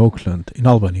Room in Oakland, in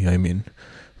Albany,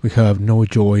 we have No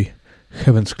Joy,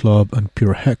 Heaven's Club, and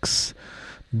Pure Hex.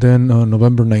 Then on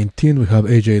November 19th, we have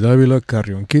AJ Davila,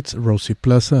 Carrion Kids, Rosie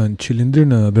Plaza, and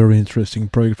Chilindrin, a very interesting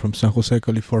project from San Jose,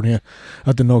 California,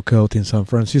 at the Knockout in San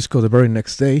Francisco. The very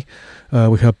next day,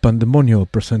 we have Pandemonio,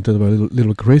 presented by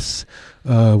Little Chris,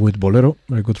 with Bolero,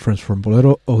 very good friends from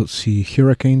Bolero, OC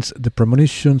Hurricanes, The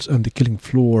Premonitions, and The Killing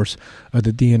Floors at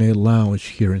the DNA Lounge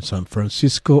here in San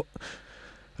Francisco.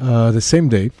 The same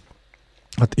day,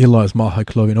 at Eli's Mile High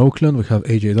Club in Oakland, we have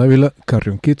AJ Davila,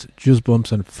 Carrion Kids, Juice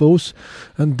Bombs and Foes.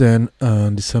 And then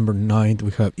on December 9th,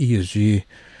 we have ESG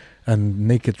and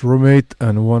Naked Roommate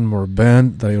and one more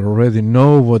band that I already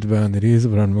know what band it is,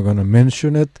 but I'm not going to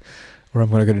mention it or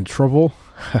I'm going to get in trouble.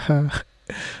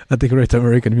 At the Great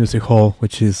American Music Hall,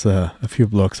 which is a few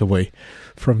blocks away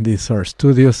from these our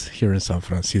studios here in San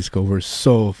Francisco. We're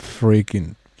so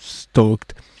freaking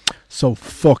stoked. So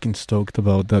fucking stoked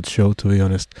about that show, to be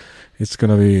honest. It's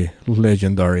gonna be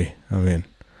legendary.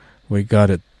 We got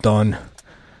it done.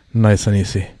 Nice and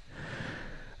easy.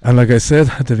 And like I said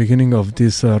at the beginning of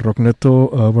this Rock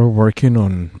Neto, we're working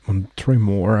on 3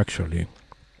 more actually.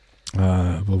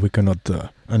 But we cannot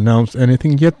announce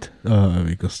anything yet,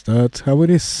 because that's how it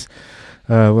is.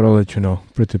 But I'll let you know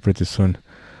pretty soon.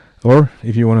 Or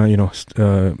if you want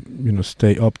to,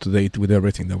 stay up to date with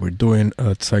everything that we're doing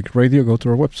at Psyched Radio, go to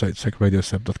our website,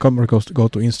 psychedradiosf.com, or go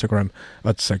to Instagram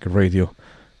at Psyched Radio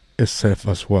SF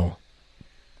as well.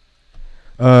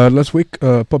 Last week,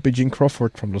 Poppy Jean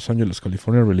Crawford from Los Angeles,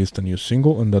 California, released a new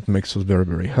single, and that makes us very,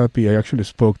 very happy. I actually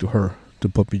spoke to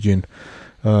Poppy Jean,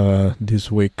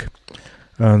 this week,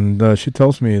 and she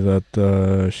tells me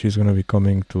that she's going to be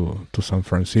coming to San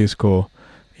Francisco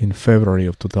in February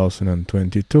of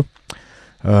 2022.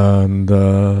 And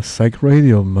Psyched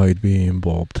Radio might be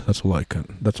involved. That's all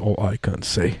I can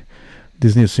say.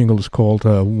 This new single is called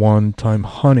One Time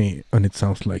Honey, and it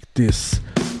sounds like this.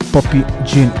 Poppy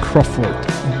Jean Crawford,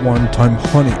 One Time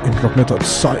Honey in Rock Neto at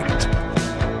Psyched.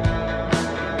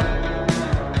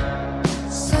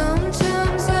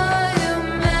 Sometimes I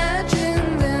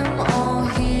imagine them all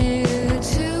here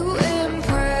to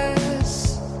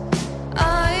impress.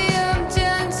 I am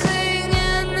dancing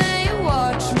and they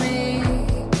watch me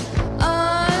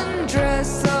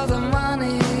undress all the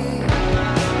money.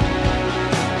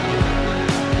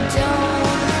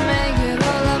 Don't make it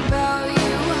all about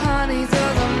you, honey,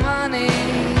 throw the money.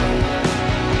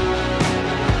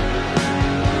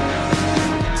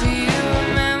 Do you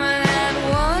remember that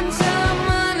one time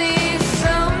money?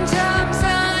 Sometimes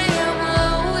I am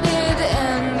loaded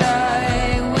and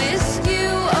I whisk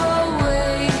you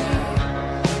away.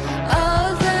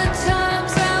 Other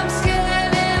times I'm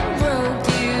scared and broke.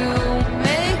 You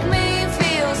make me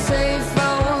feel safe,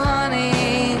 oh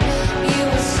honey. You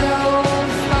were so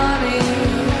funny.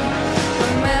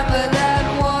 Remember that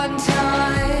one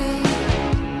time?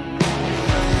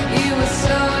 You were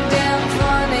so damn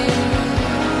funny.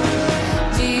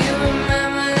 Do you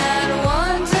remember that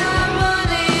one time,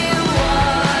 honey?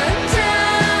 One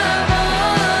time,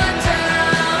 one time,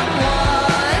 one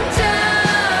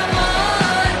time,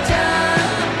 one time,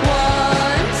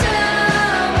 one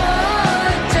time,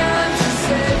 one time.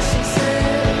 She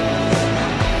said,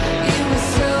 you were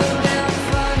so damn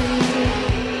funny.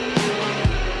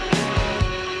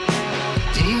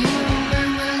 Do you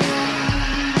remember that?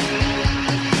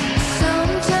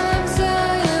 Sometimes I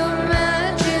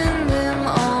imagine them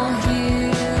all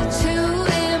here to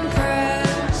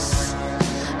impress.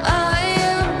 I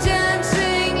am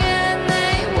dancing and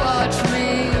they watch me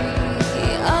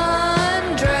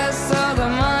undress all the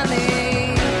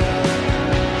money.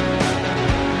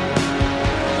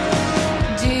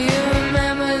 Do you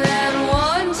remember that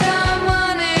one time,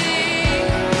 honey?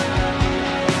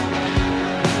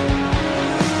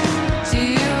 Do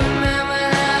you remember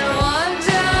that one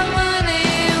time, honey?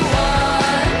 One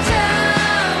time,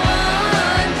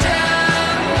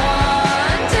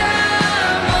 one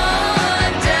time,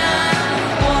 one time, one time,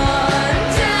 one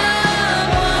time,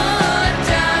 one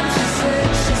time.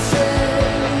 She says,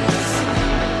 one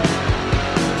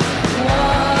time,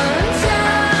 one time,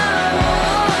 one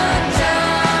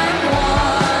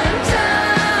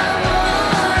time,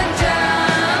 one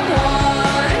time,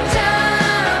 one time,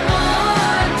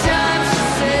 one time.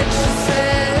 She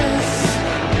says,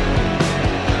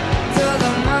 throw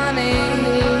the money.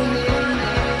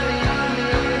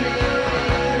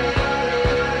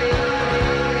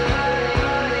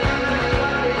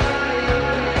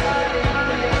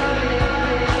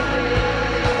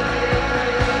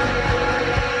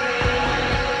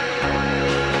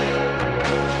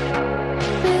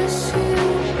 Miss you,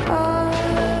 I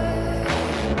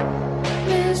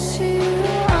miss you,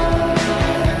 I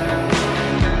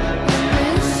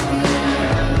miss you,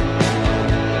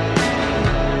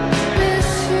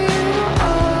 miss you,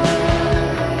 I.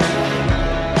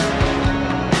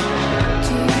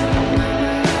 Do you remember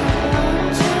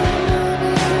one time,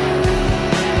 honey?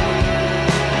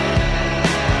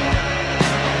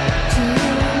 Do you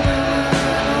remember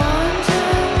one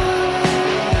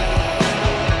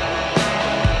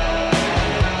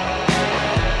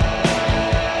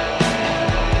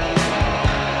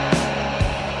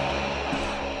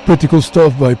Pretty cool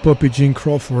stuff by Poppy Jean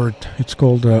Crawford. It's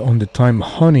called On the Time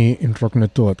Honey in Rock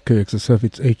Neto at KXSF.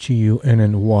 It's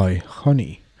HEUNNY,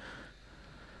 Honey.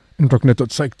 In Rock Neto at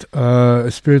Psyched.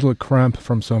 Spiritual Cramp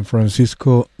from San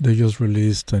Francisco. They just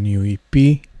released a new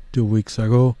EP 2 weeks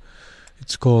ago.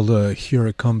 It's called Here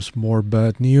It Comes More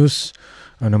Bad News.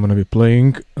 And I'm going to be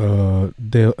playing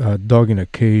Dog in a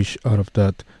Cage out of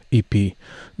that EP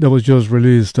that was just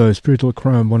released. Spiritual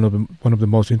Crime, one of the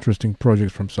most interesting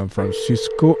projects from San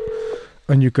Francisco,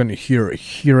 and you can hear it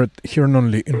here and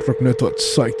only in Rock Neto at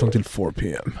Psyched until 4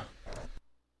 p.m.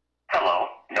 Hello,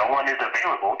 no one is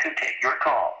available to take your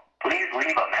call. Please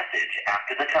leave a message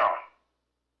after the tone.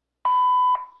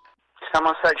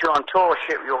 Someone said you're on tour,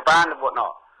 shit, with your band and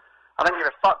whatnot. I don't give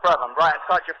a fuck, brother. I'm right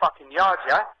outside your fucking yard,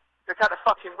 yeah? Look out the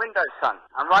fucking window, son.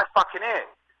 I'm right fucking here.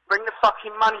 Bring the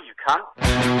fucking money, you cunt.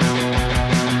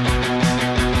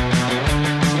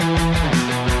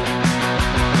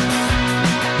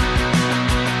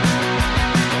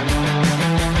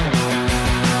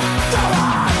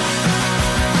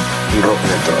 Rock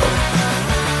Neto.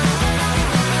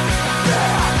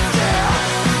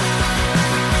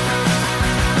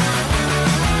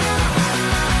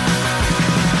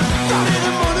 Got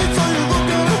any money, so you look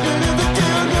at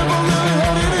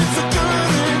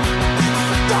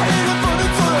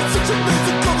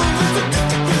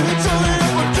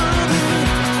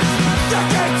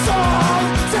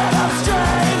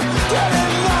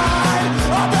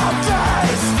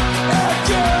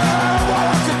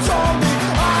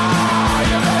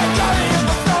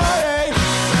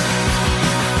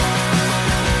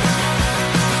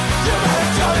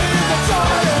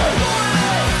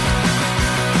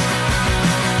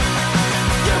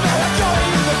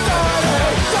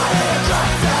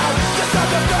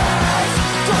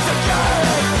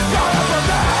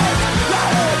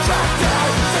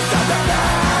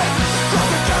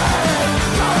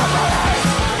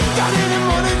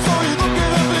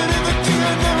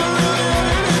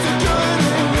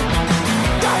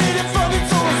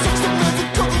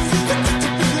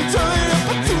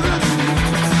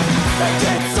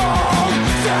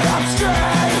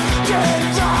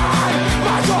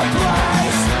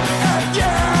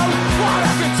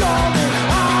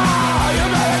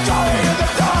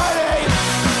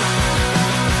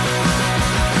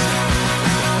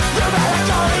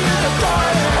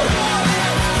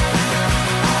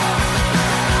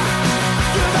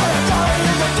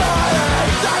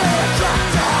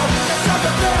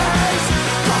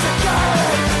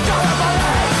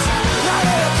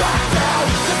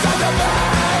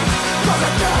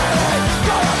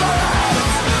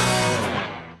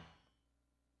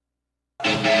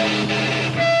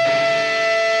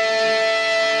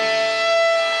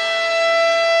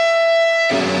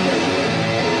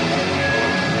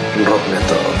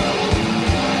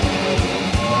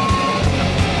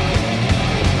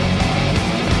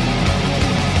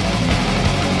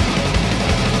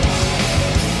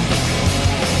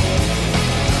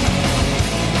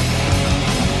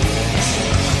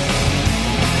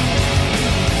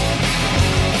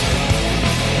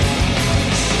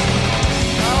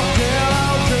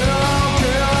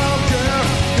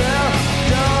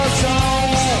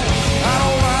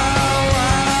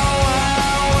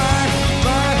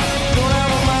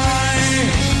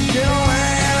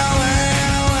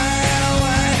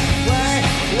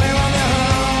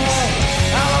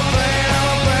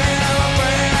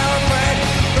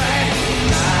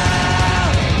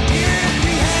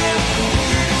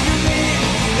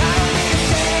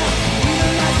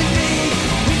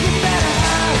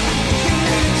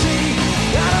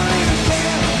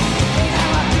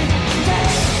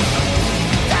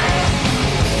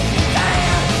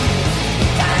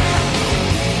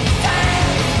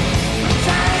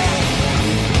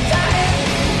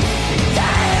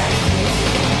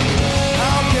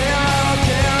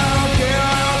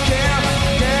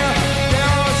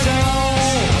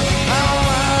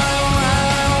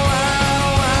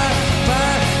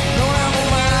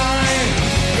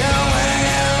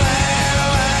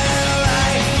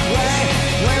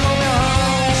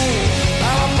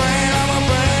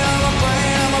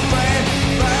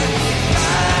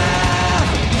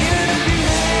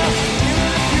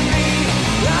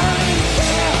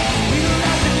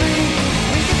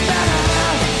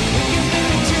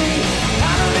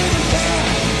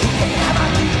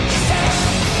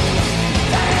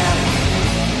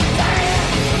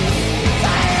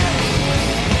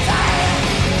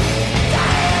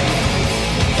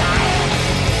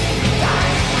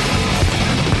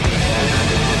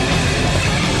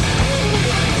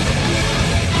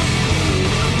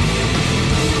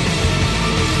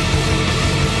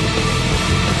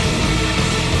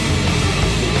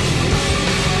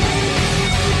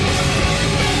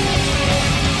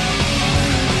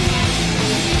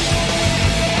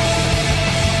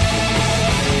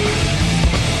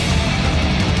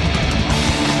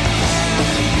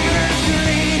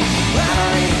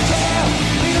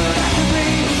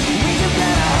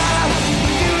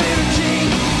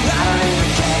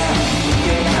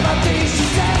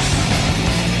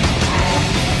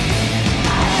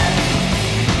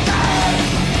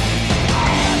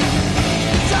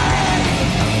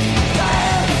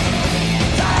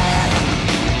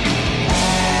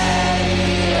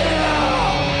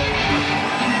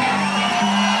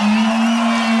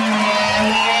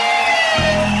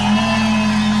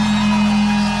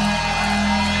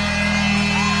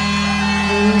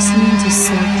listening to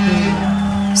Psyched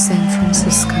Radio, San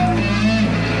Francisco.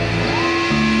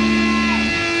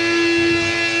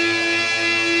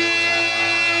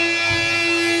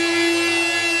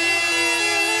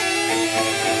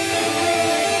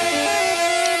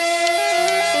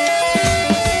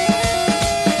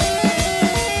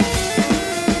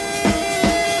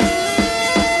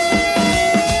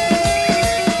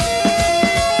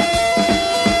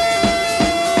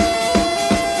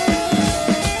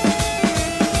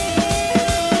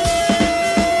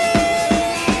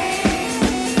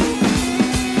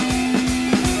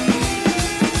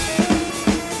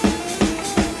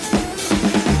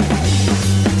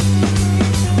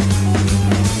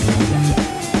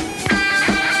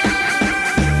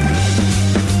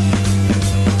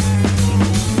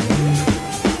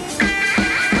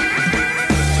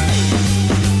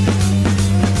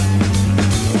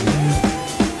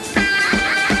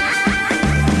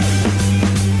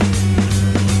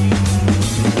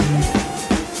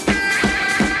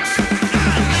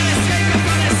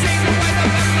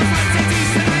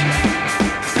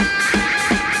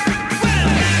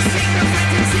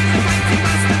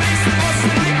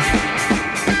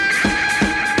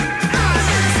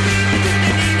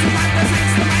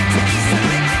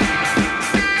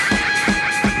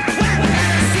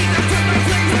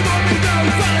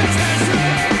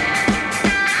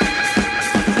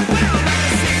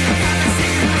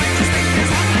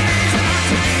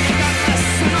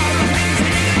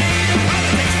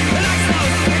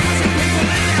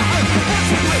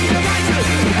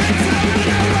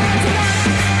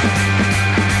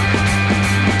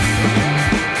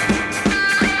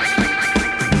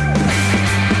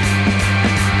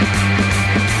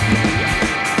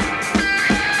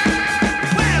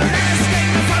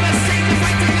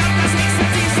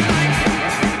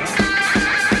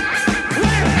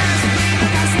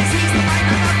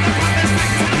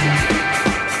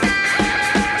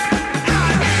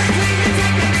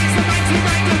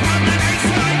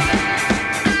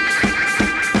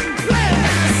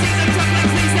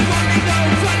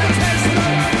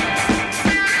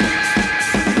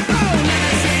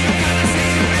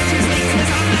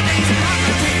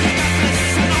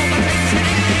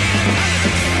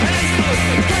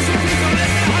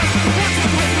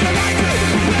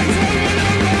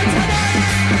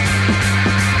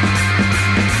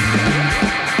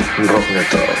 Rock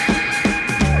Neto.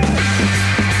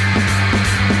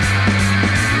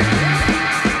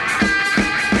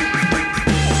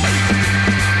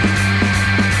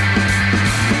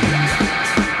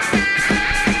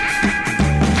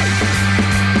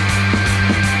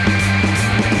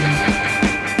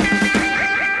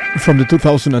 From the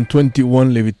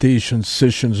 2021 Levitation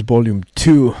Sessions Volume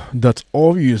 2, that's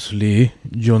obviously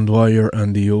John Dwyer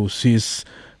and the OCs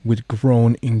with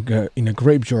Grown in a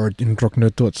Graveyard in Rock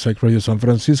Neto at Psyched Radio San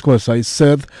Francisco. As I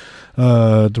said,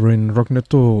 during Rock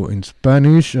Neto in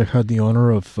Spanish, I had the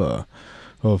honor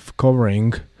of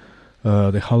covering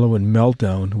the Halloween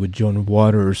Meltdown with John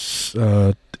Waters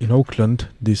in Oakland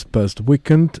this past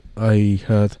weekend. I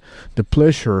had the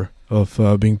pleasure of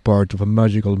being part of a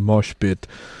magical mosh pit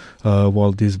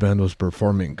while this band was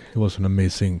performing. It was an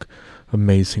amazing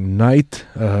night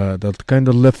that kind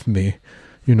of left me,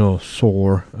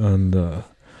 sore and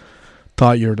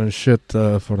tired and shit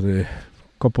for the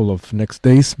couple of next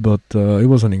days, but it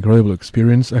was an incredible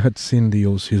experience. I had seen the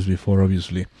OCs before,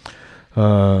 obviously,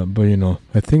 but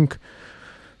I think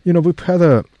we've had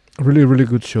a really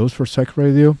good shows for Psyched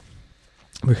Radio.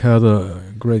 We had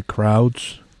great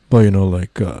crowds, but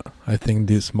I think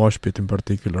this mosh pit in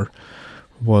particular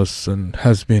was and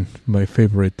has been my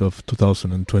favorite of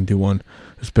 2021,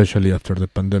 especially after the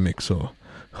pandemic. So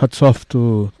hats off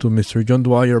to Mr. John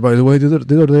Dwyer. By the way, the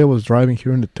other day I was driving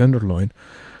here in the Tenderloin,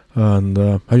 and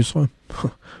I just saw him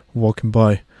walking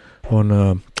by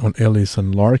on Ellis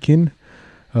and Larkin,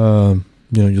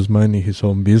 just minding his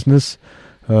own business.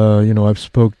 I've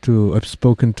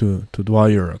spoken to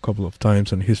Dwyer a couple of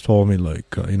times, and he's told me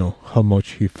how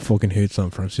much he fucking hates San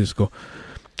Francisco.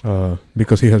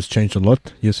 Because he has changed a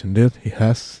lot. Yes, indeed, he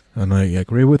has, and I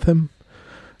agree with him.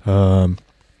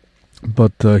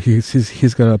 But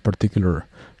he's got a particular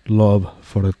love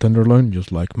for the Tenderloin,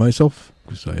 just like myself,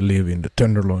 because I live in the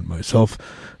Tenderloin myself,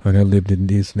 and I lived in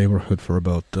this neighborhood for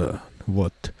about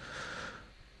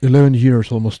 11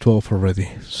 years, almost 12 already.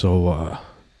 So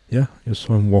just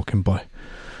so I'm walking by.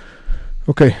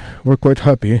 Okay, we're quite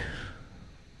happy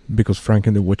because Frank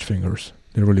and the Witchfingers,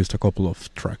 they released a couple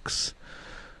of tracks.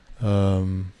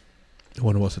 When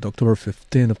was it? October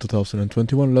 15th of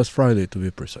 2021, last Friday to be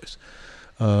precise.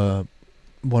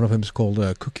 one of them is called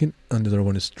Cooking, and the other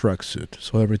one is Tracksuit.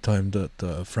 So every time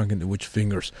that Frank and the Witch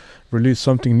Fingers release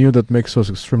something new that makes us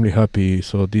extremely happy,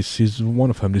 so this is one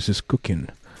of them. This is Cooking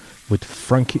with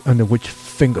Frankie and the Witch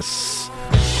Fingers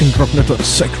in Rock Neto at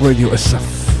Psyched Radio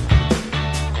SF.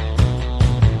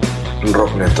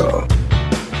 Rock Neto.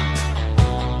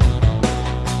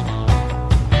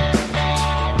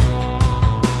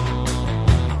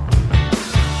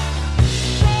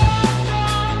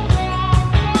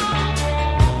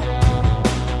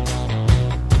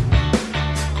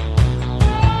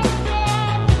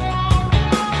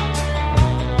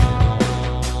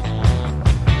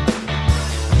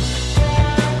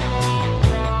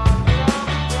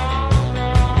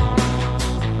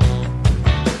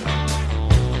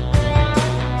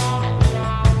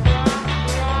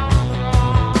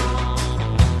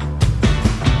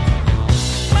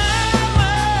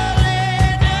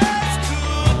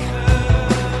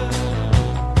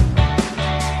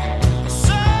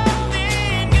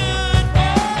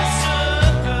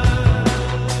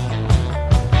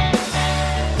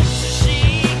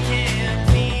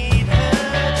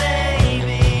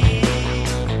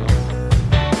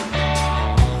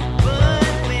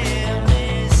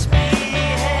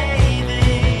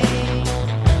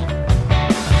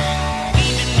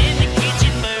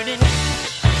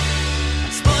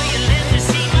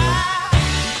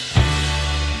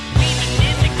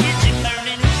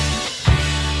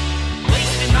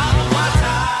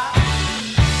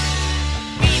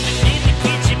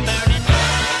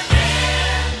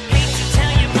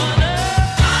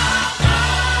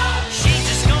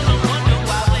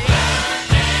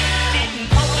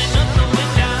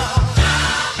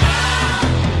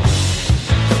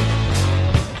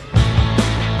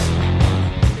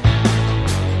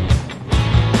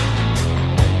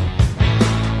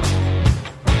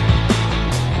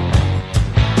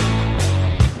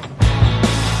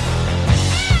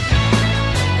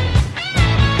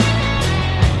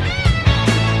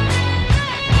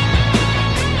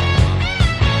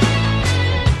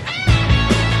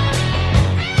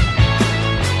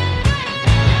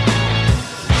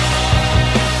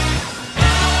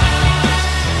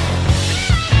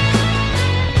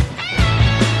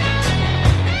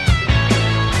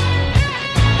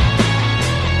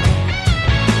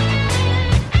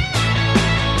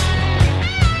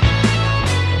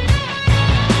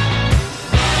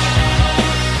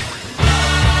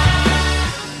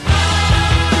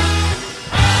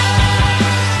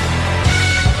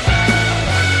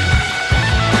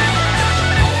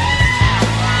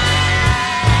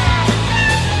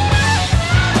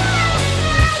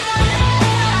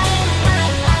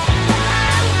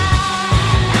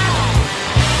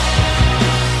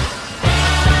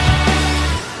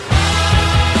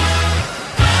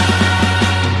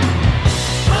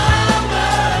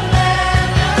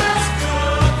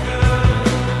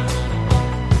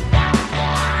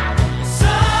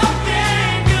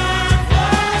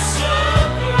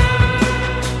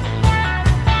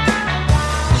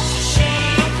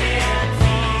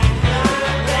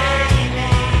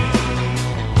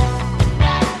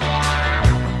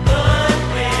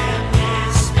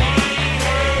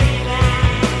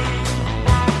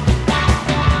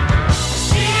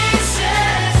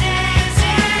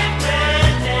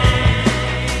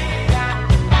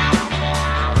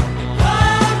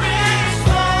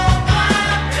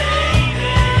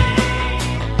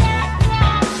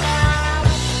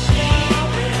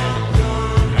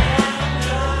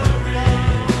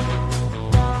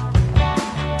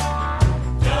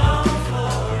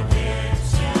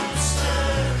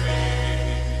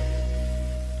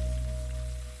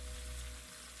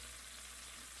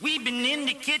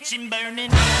 kitchen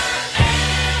burning,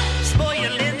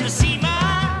 spoiling the seam.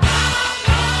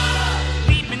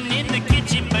 We've been in the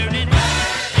kitchen burning,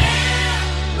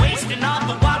 wasting all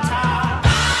the water.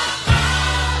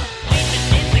 We've been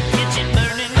in the kitchen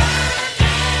burning.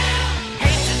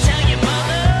 Hate to tell your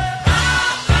mother,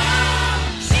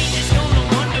 she's just gonna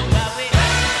wonder why we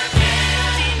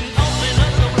didn't open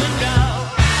up the window.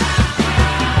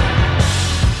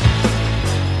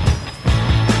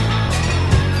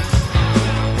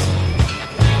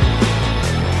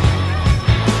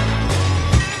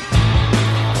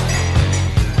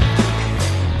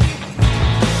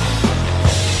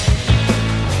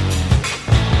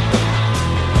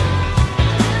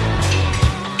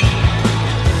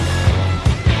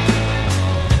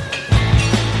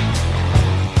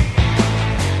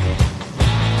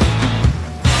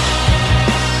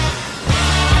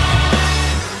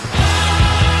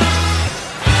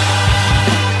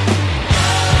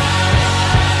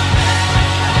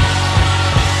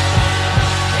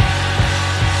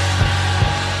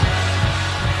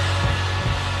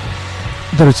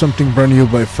 There is something brand new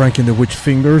by Frankie and the Witch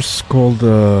Fingers called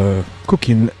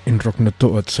Cooking in Rock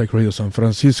Neto at Psyched Radio San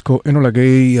Francisco. Enola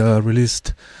Gay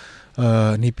released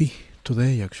an EP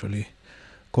today, actually,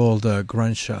 called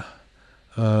Gransha.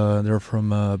 They're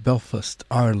from Belfast,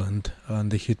 Ireland,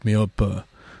 and they hit me up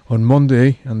on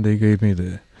Monday, and they gave me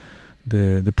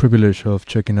the privilege of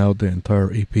checking out the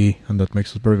entire EP, and that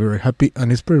makes us very, very happy,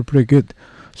 and it's pretty good.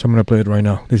 So I'm going to play it right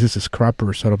now. This is the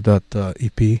Scrappers out of that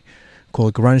EP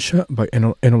called Gransha by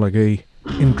Enola Gay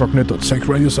in Rock Neto at Psyched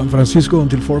Radio San Francisco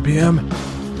until 4 p.m.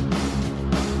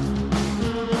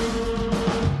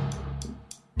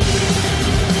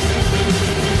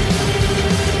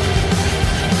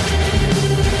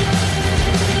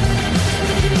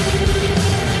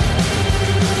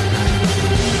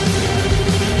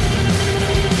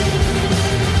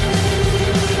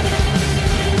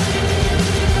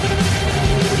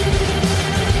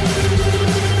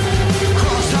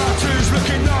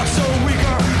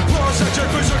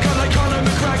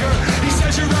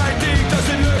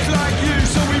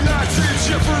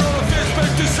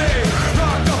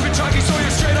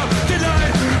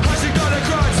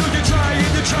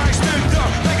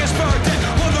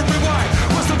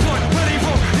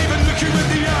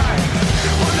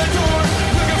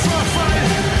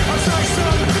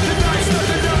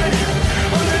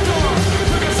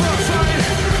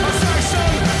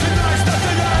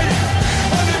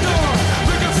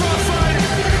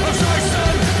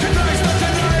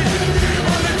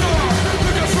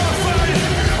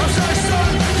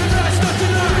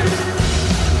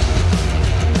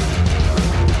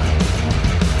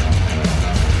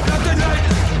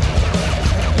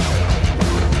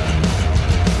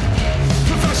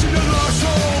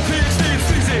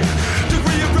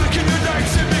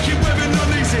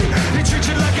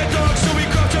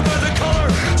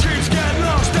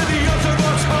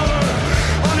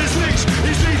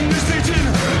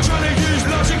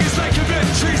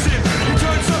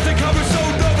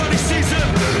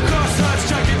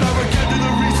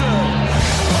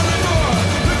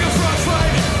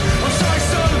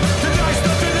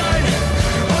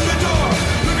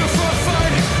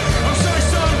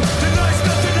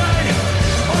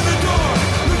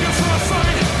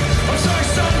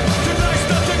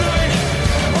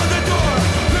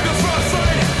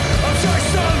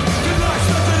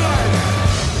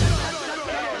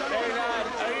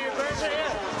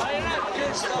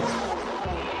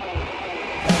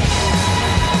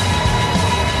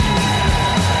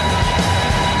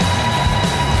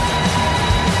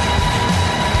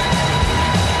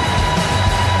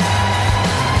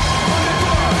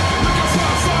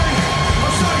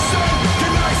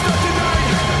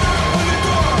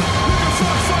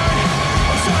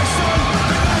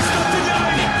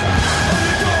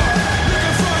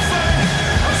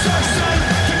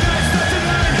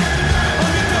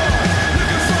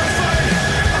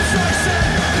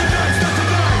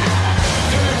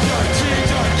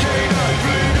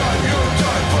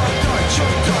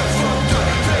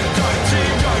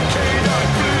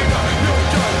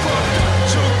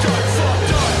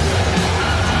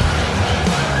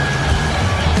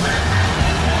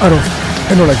 Out of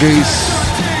Enola Gay's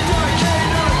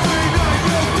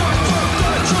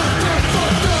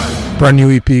brand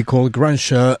new EP called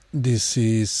Gransha. This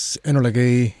is Enola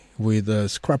Gay with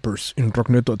Scrappers in Rock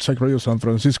Neto at Psyched Radio San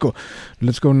Francisco.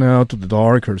 Let's go now to the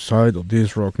darker side of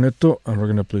this Rock Neto, and we're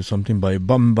gonna play something by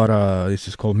Bambara. This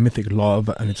is called Mythic Love,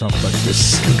 and it sounds like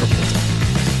this in Rock Neto.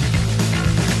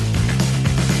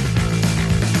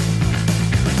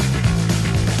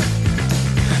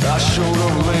 I showed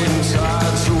up late and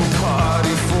tired to a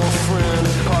party for a friend.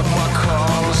 Parked my car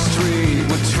on the street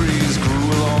where trees grew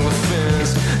along the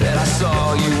fence. And I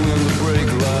saw you in the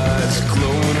brake lights,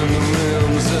 glowing in the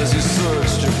rims as you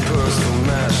searched your purse for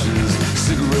matches,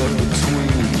 cigarette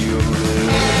between your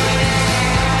lips.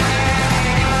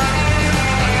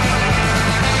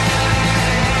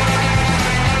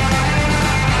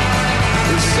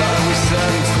 Inside we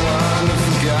sat entwined and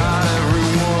forgot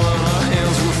everyone. Our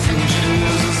hands were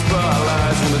fugitives of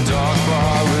spotlights from the dark bar.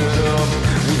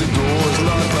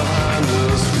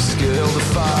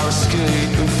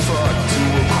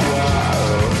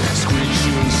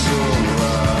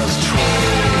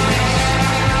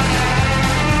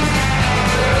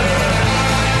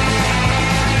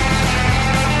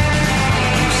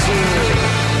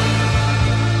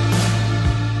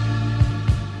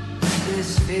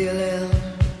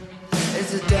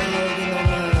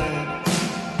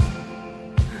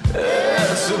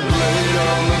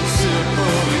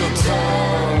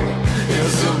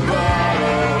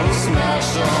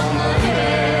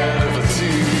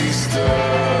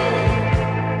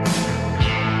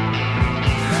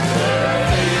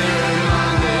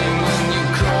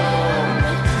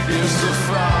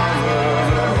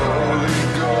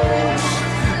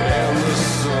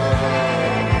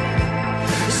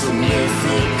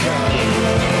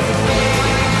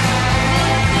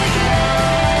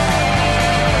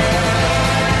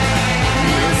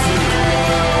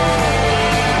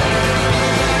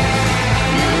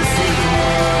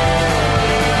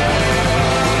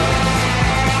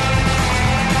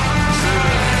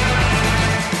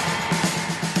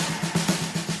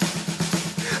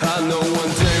 know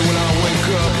one day when I wake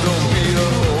up, there'll be a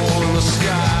hole in the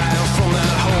sky. And from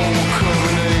that hole will come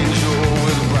an angel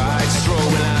with bright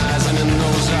strobing eyes. And in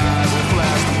those eyes will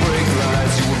flash the brake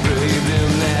lights. You were bathed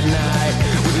in that night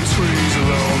with the trees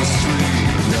along the street.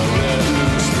 Now let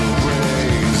loose the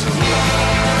rays of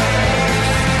light.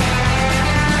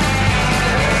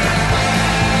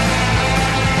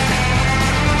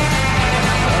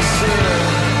 I said,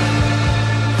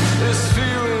 this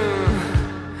feeling,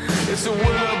 it's a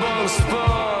web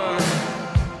unspun.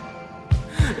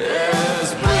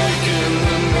 It's breaking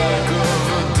the neck of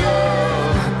a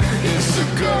dove. It's a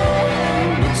gun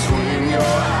between your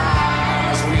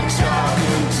eyes. We're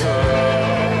talking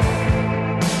tough.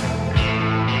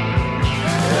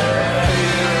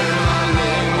 Hear my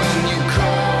name when you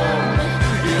come.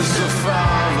 It's the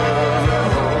Father, the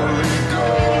Holy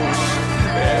Ghost,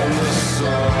 and the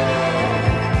Son.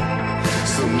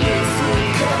 Some mythic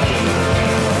kind of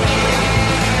love.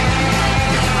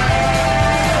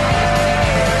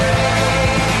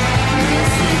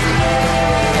 Mythic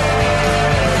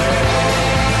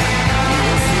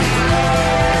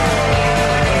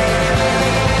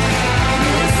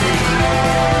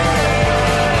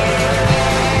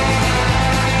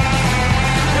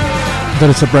That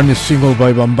is a brand new single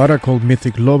by Bambara called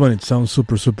Mythic Love, and it sounds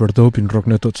super, super dope in Rock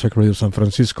Neto at Psyched Radio San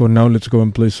Francisco. Now let's go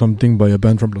and play something by a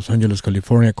band from Los Angeles,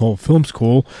 California called Film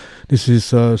School. This is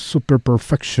Super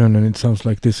Perfection, and it sounds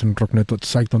like this in Rock Neto at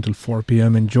Psyched until 4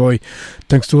 p.m. Enjoy.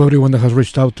 Thanks to everyone that has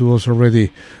reached out to us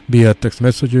already via text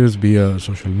messages, via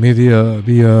social media,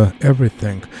 via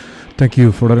everything. Thank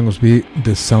you for letting us be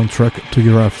the soundtrack to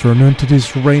your afternoon, to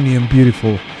this rainy and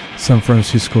beautiful San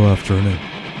Francisco afternoon.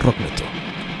 Rock Neto.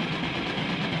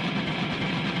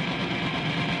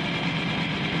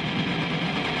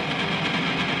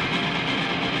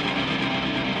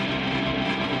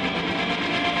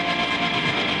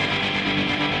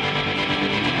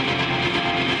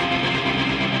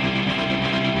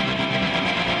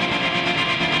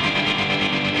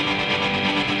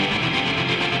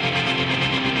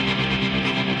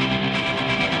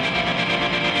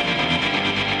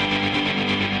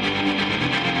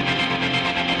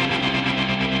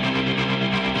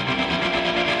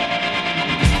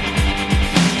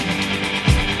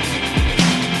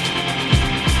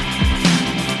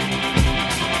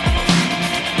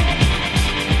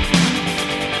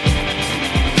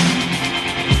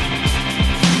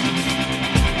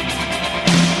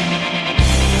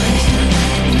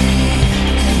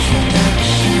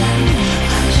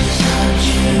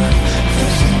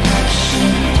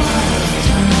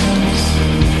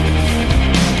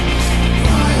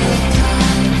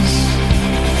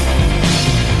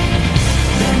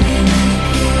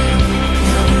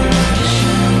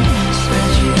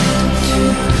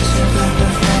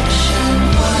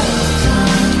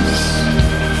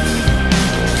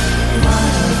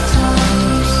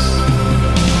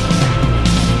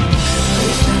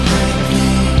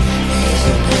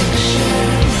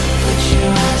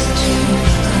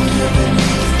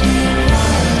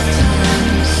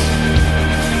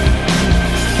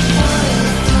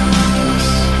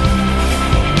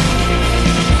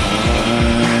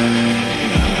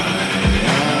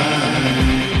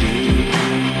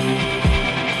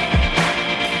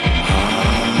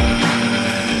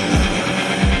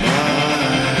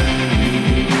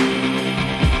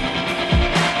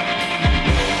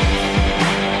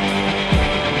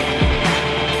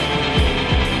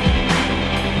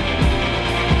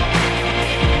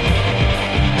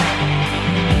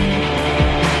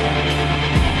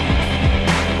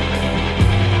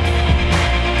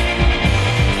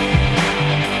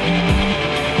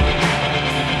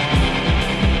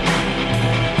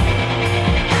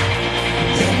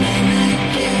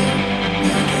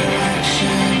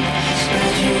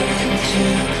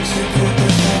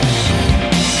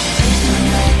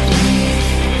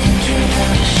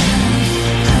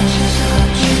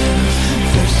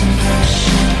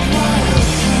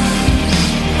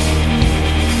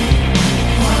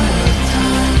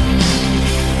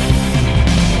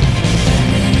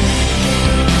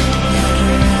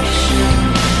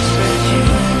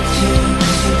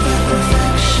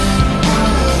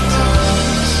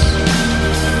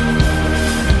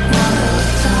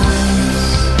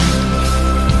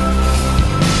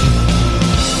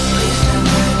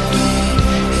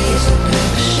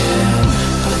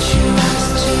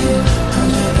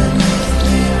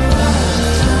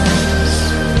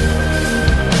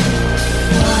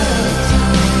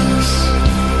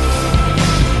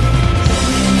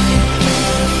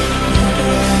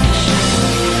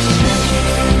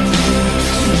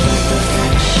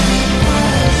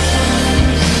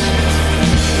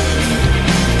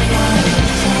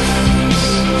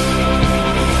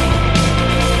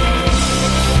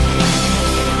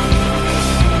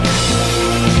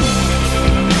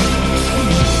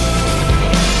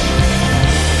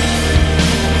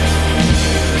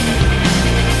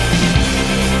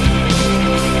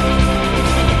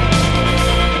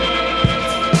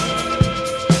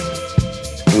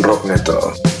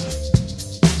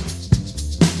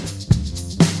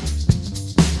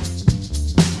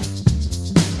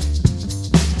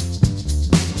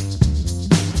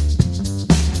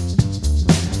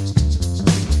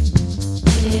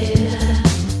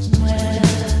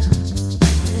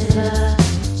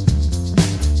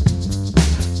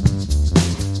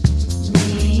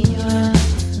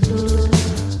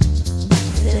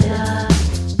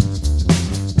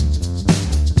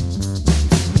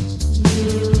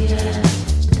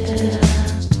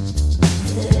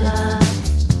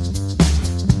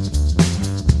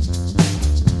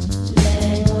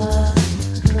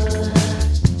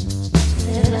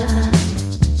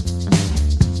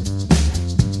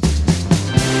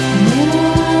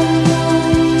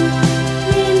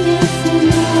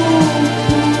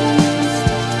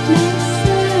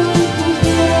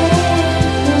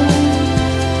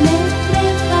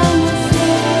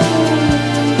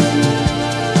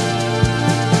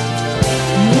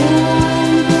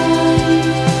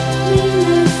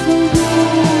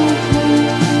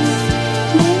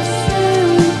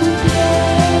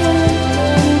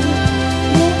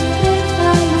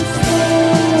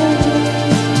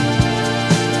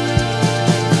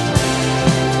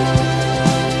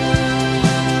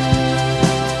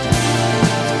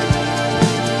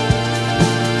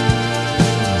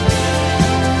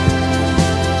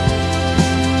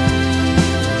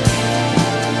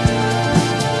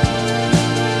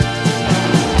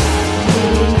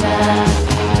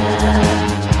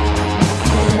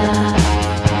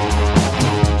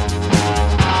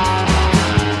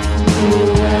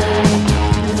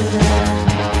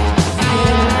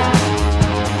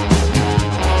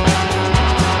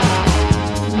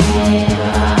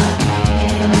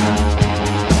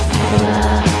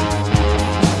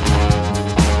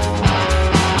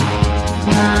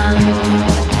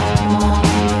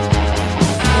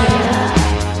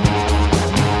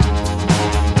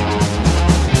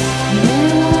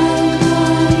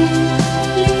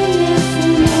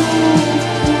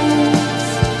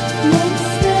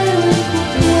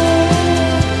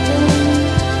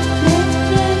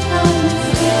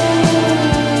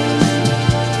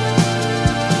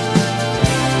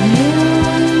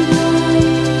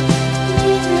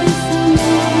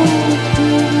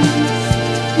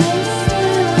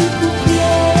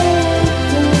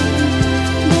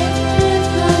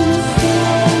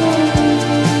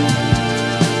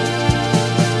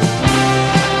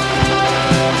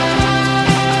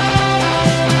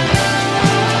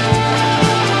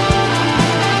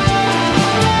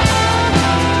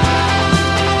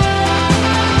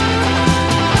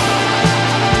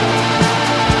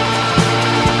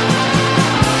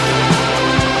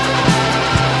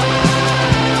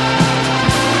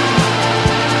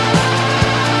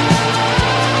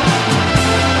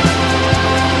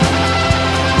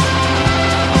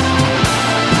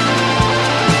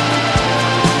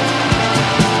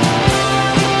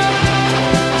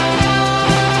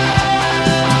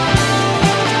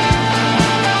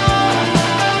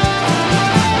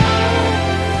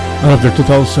 Out of their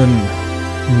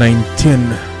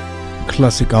 2019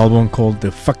 classic album called De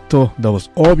Facto, that was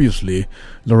obviously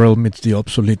Laurel Meets the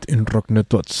Obsolete in Rock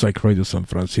Neto at Psyched Radio San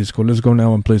Francisco. Let's go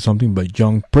now and play something by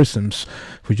Young Prisms,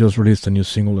 who just released a new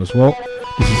single as well.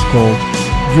 This is called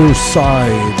Your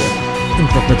Side in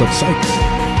Rock Neto at Psyched.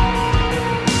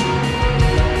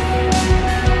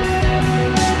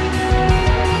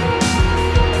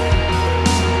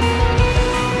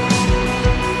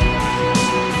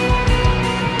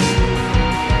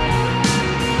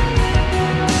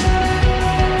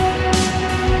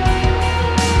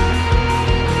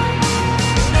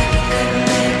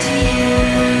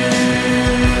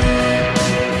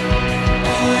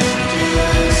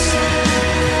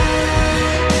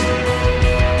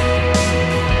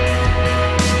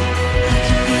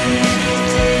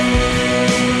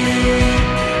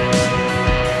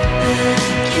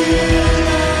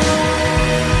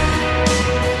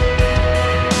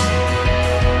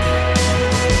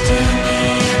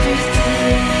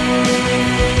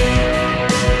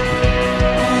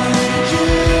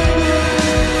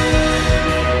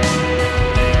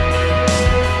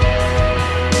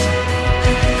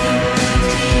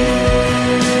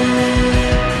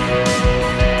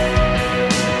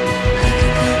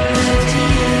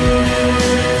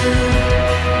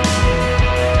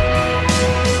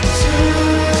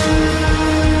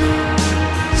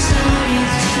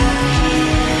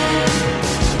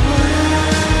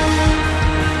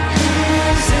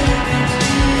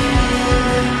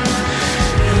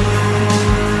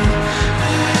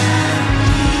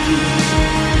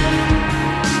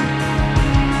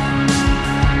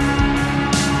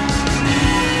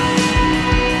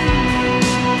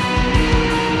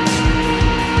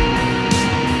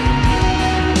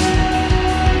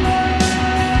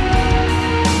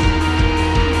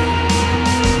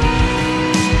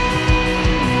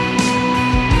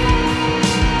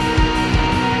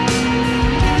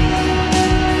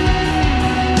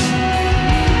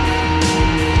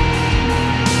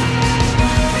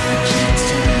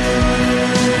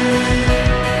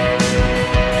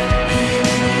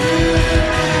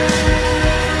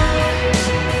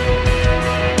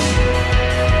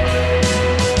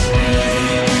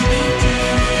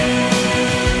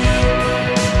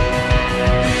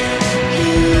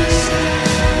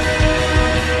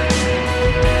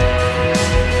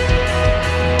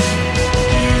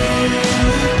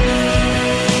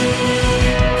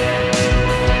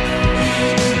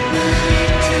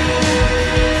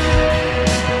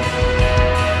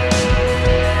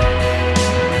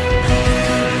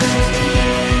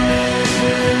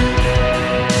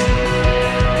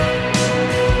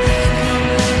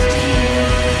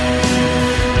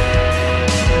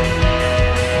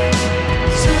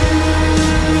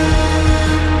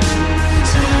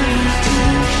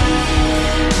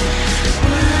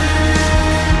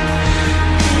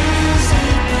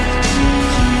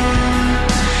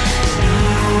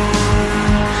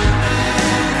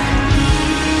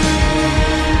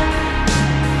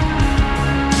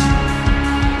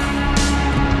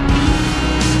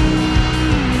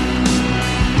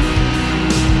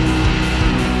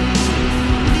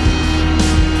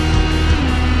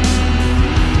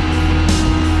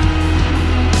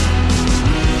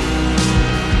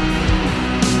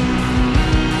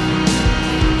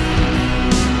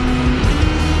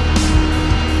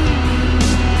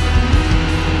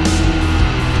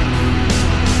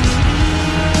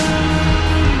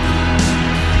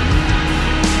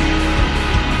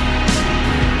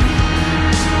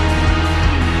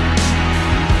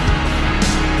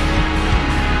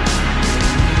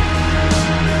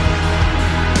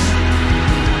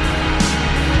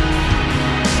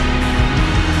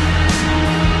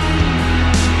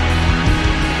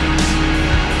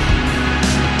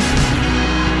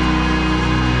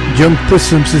 Young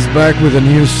Prisms is back with a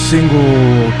new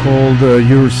single called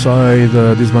Your Side.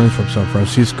 This band is from San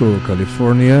Francisco,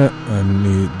 California,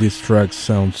 and this track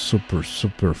sounds super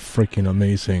freaking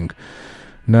amazing.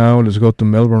 Now let's go to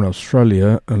Melbourne,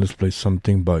 Australia, and let's play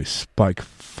something by Spike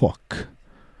Fuck.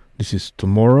 This is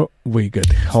Tomorrow We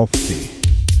Get Healthy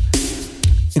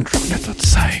in Rock Neto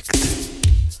Psyched.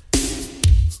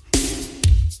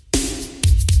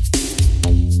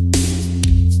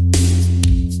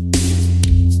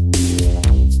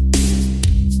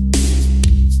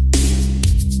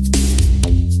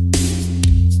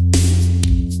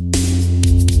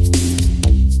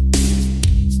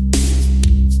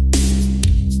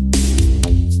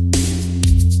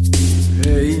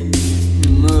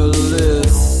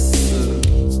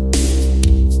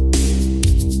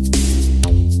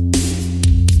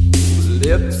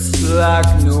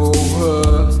 Like no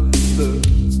other.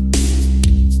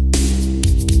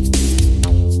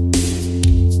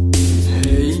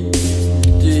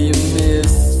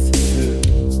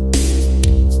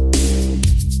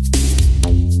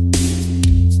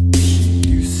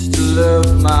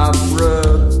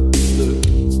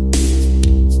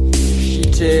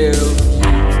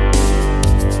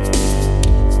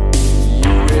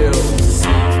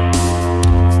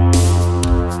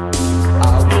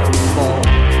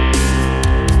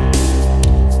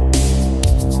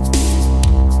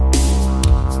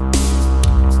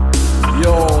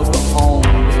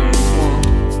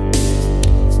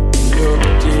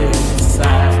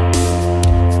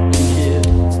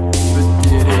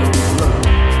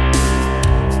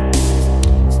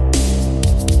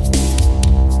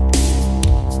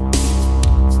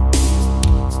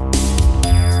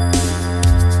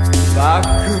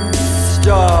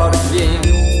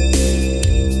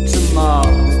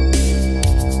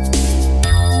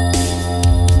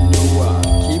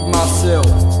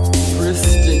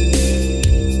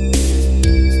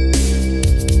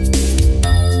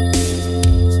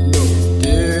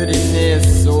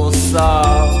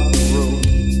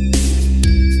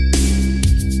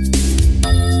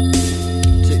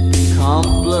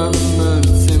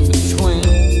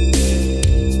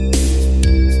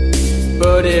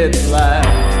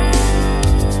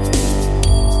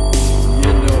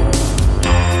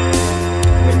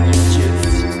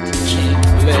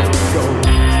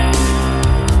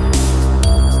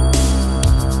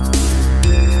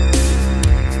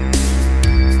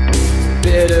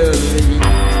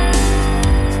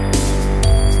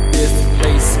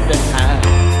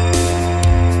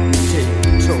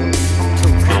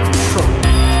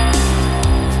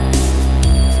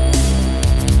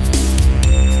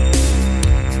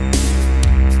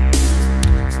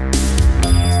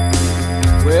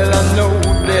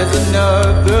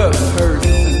 the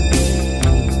person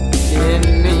in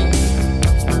me.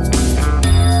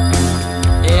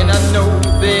 And I know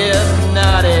they're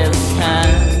not as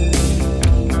kind.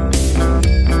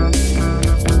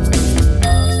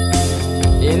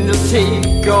 And they'll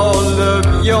take all of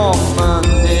your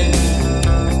money.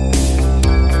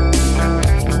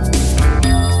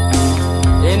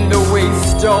 And they'll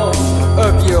waste all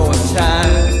of your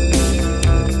time.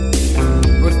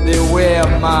 But they wear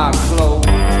my clothes.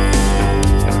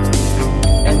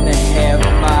 And they have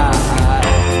my eyes.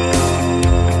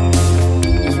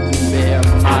 Even they're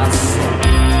my soul.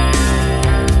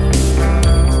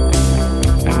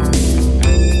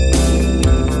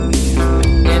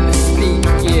 And they speak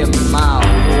in my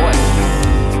voice.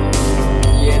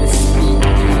 Yeah, they speak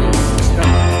in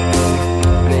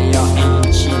tongues. They are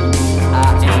ancient, I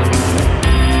am.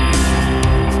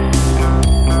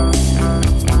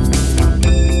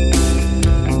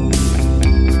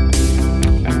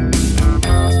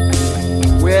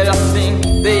 Well, I think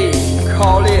they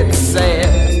call it sad.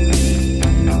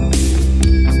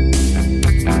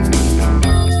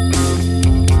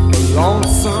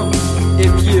 Lonesome,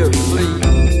 if you please.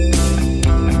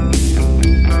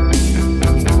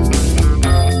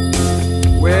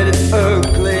 Well, it's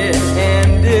ugly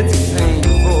and it's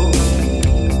painful.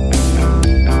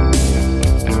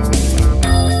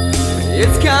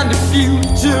 It's kind of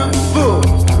beautiful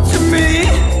to me.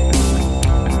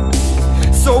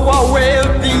 So I wear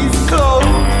these clothes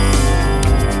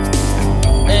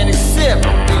and accept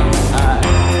these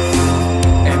eyes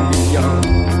and be young,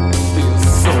 feel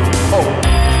so old.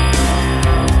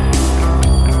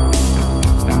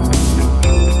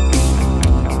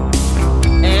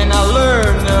 And I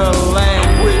learn a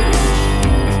language,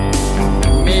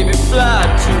 maybe fly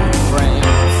to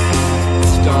France,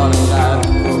 start a life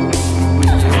of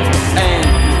real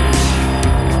anguish.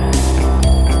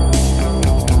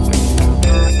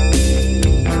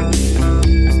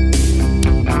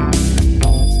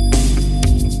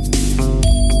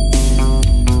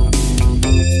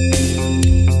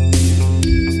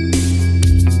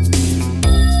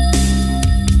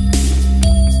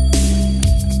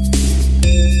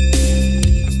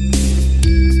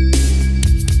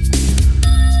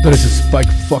 That is a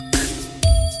spike fuck.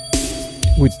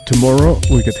 With Tomorrow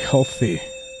We Get Healthy.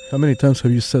 How many times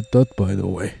have you said that, by the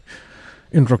way?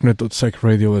 In Rock Neto, Psyched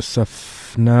Radio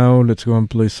SF. Now let's go and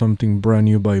play something brand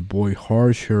new by Boy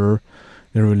Harsher.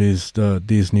 They released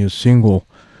this new single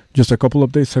just a couple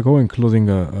of days ago, including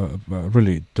a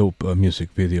really dope music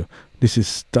video. This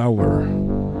is Tower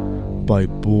by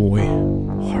Boy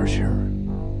Harsher.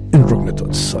 In Rock Neto,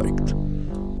 Psyched.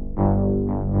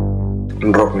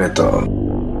 Rock Neto.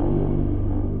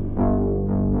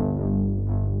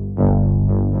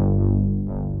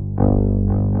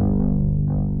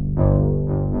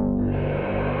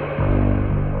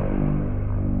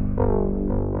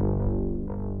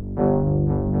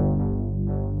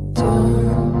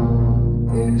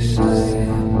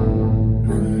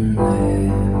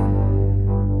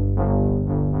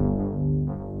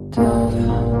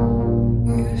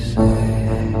 You say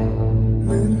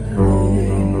my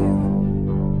name.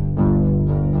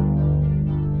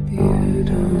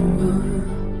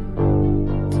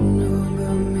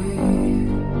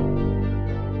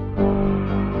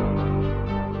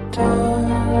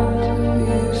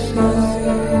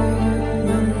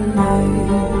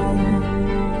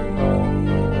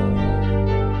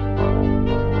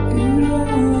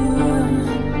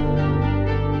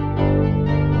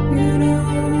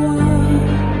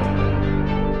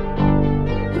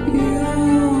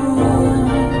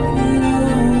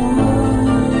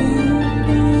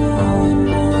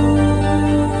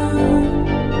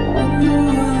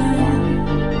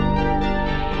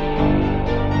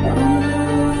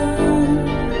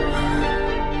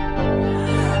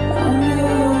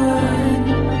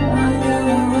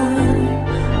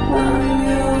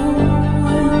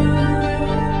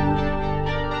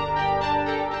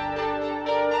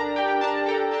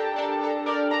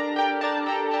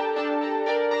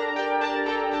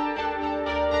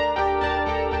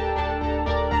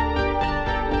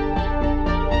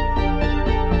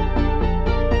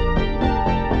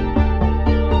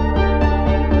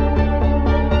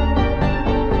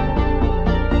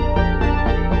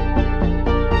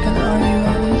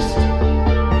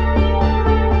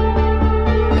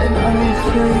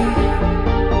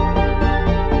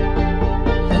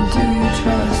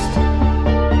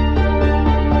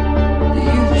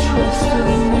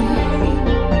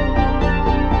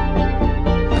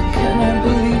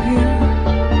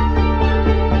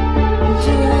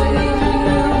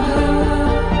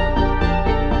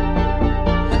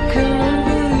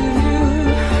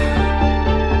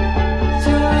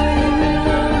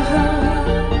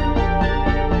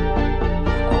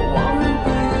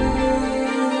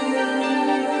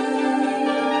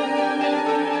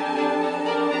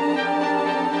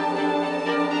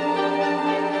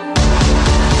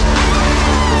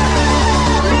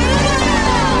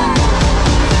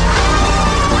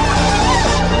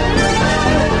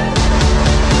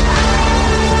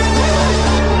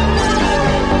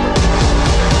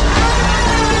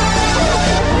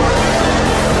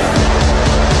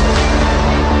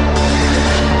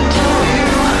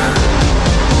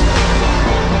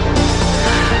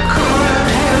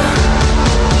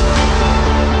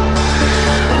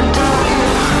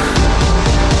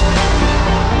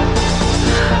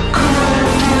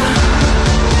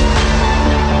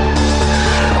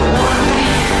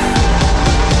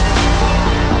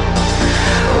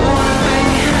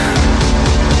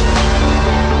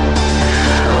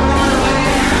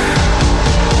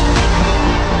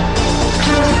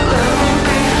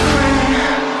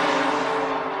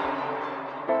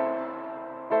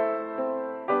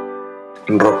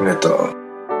 Rock Neto.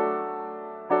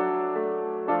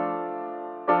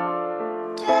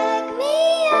 Drag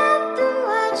me up and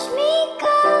watch me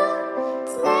go.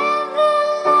 It's never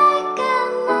like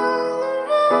I'm on the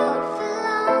road for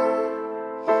long.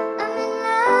 I'm in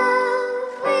love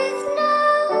with no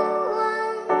one.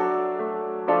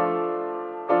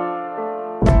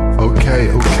 Okay,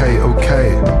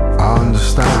 I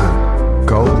understand.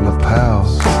 Gold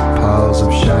lapels, piles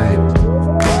of shame.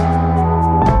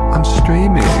 I'm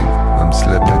streaming, I'm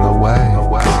slipping away.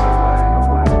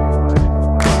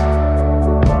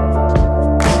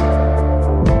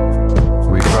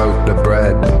 We broke the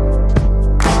bread,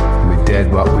 we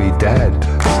did what we did.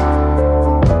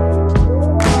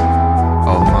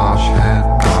 Oh marsh hen,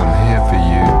 I'm here for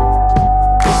you.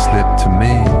 Slip to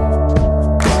me,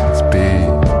 let's be.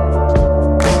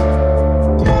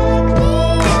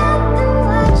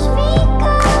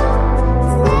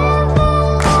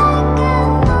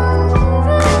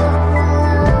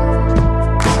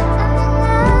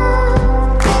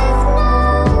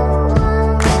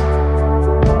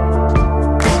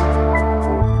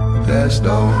 There's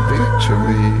no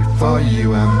victory for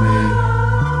you and me.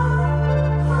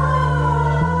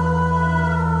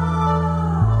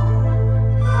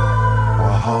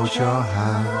 I'll hold your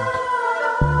hand.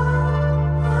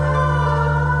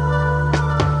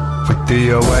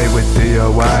 With the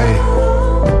away.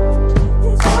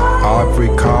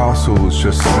 Ivory castles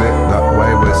just slip that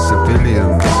way with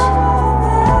civilians.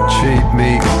 Cheap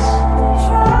meats.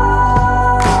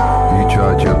 You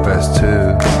tried your best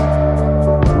too.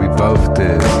 We both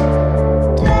did.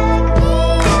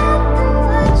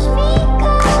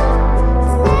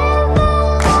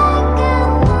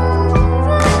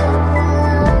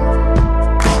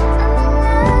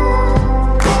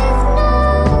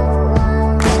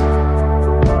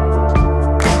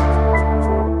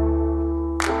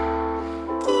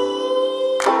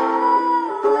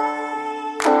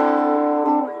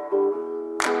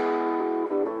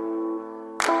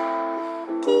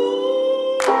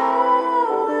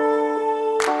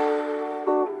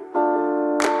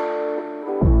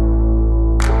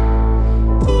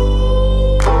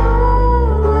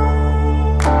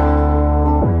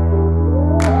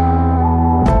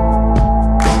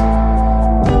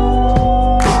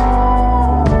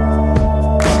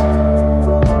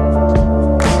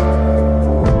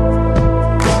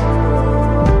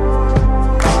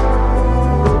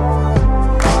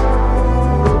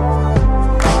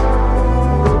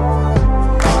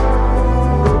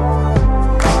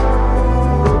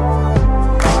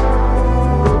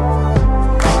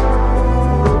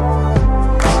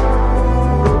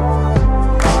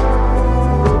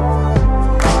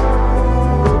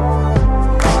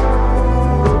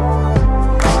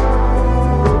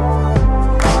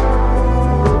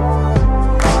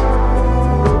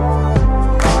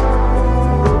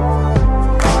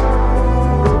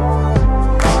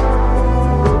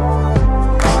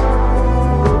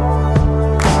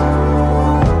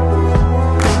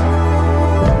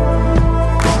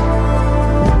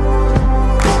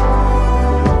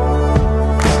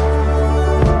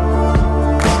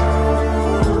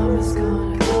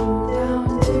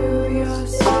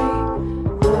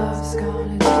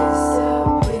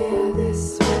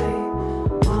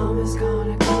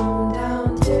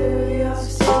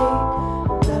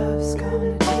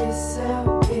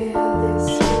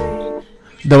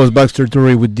 That was Baxter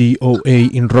Dury with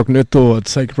DOA in Rock Neto at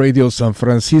Psyched Radio San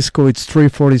Francisco. It's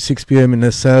 3:46 p.m. in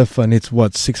SF, and it's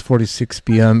 6:46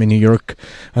 p.m. in New York,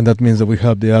 and that means that we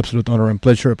have the absolute honor and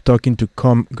pleasure of talking to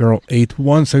Com Girl 8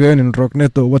 once again in Rock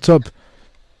Neto. What's up?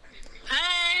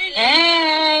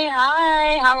 Hey,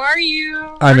 hi, how are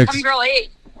you? I'm Com Girl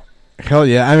 8. Hell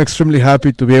yeah, I'm extremely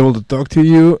happy to be able to talk to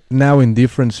you now in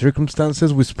different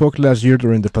circumstances. We spoke last year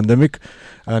during the pandemic,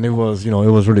 and it was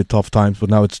really tough times, but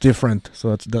now it's different. So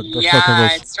that's yeah,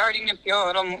 it's starting to feel a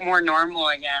little more normal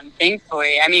again,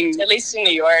 thankfully. I mean, at least in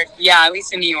New York. Yeah, at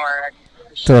least in New York.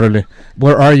 Totally.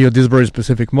 Where are you at this very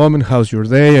specific moment? How's your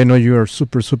day? I know you are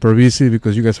super, super busy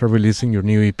because you guys are releasing your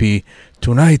new EP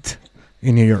tonight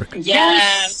in New York.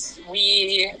 Yes,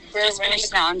 we just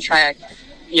finished soundtrack.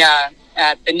 Yeah.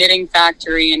 At the Knitting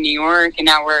Factory in New York, and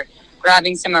now we're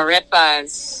grabbing some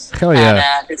arepas. Hell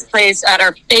yeah. At this place, at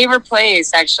our favorite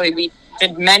place. Actually, we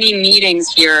did many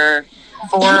meetings here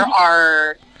for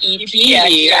our EP,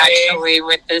 actually,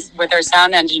 with our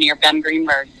sound engineer, Ben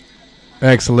Greenberg.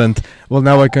 Excellent. Well,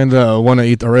 now I kind of want to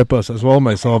eat arepas as well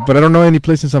myself, but I don't know any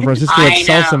place in San Francisco that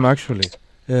sells them, actually.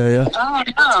 Yeah. Oh,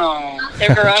 no.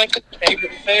 They're Veronica's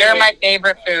favorite food. They're my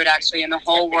favorite food, actually, in the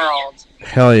whole world.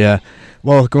 Hell yeah.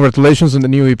 Well, congratulations on the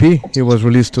new EP. It was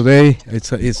released today. It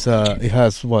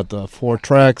has 4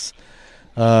 tracks.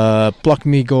 Pluck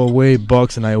Me, Go Away,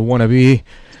 Bugs, and I Wanna Be.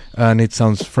 And it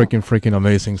sounds freaking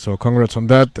amazing. So congrats on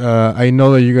that. I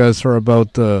know that you guys are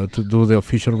about to do the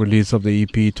official release of the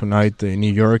EP tonight in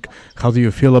New York. How do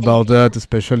you feel about that,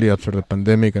 especially after the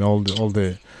pandemic and all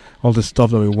the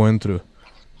stuff that we went through?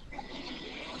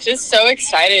 Just so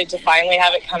excited to finally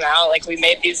have it come out. Like, we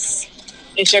made these.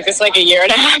 It took us like a year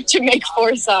and a half to make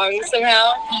 4 songs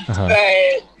somehow,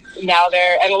 but now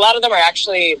and a lot of them are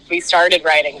actually, we started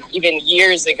writing even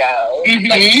years ago,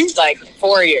 like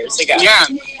 4 years ago. Yeah.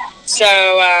 So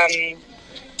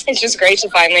it's just great to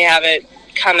finally have it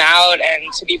come out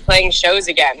and to be playing shows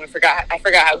again. I forgot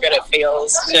how good it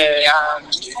feels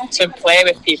to play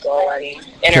with people and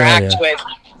interact with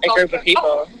a group of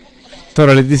people.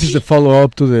 Totally. This is the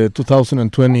follow-up to the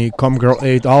 2020 Come Girl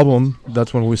 8 album.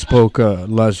 That's when we spoke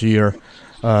last year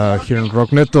here in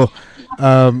Rock Neto.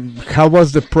 How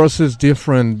was the process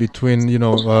different between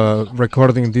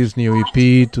recording this new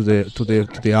EP to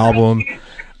the album?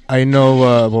 I know,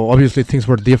 well, obviously things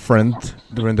were different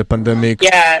during the pandemic.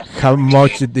 Yeah. How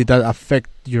much did that affect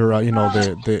your,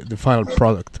 the final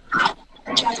product?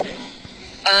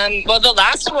 Well, the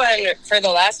last one, for the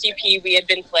last EP, we had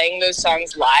been playing those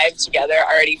songs live together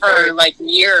already for like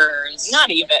years.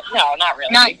 Not even. No, not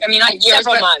really. Not years,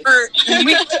 several months.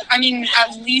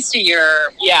 At least a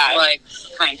year. Yeah. Like,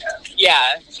 kind of.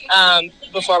 Yeah.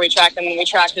 Before we tracked them, we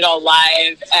tracked it all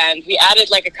live, and we added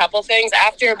like a couple things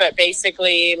after, but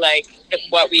basically like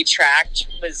what we tracked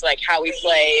was like how we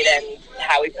played and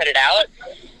how we put it out.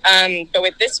 But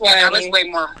with this one, it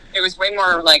was way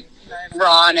more like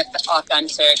raw and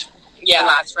authentic. Yeah. The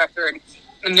last record,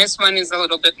 and this one is a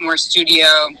little bit more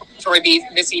studio. For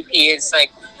this EP is like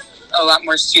a lot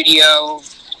more studio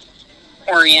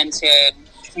oriented,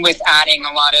 with adding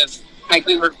a lot of like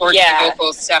we recorded the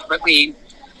vocals separately.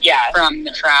 Yeah. From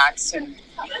the tracks and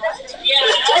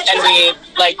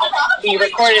we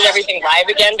recorded everything live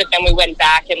again, but then we went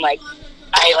back and I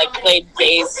played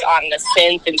bass on the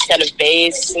synth instead of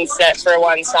bass for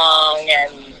one song,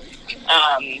 and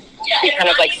we kind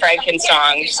of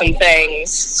Franken-songed some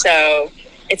things, so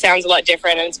it sounds a lot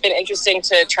different, and it's been interesting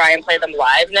to try and play them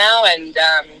live now, and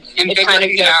it's kind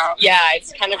of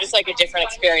it's kind of just like a different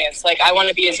experience. Like I Want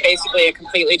to Be is basically a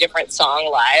completely different song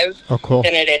live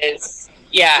than it is.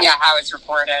 Yeah, how it's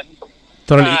recorded.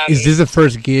 Totally. Is this the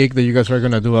first gig that you guys are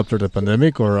gonna do after the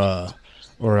pandemic, or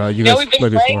you guys we've been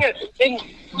played playing.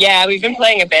 before? We've been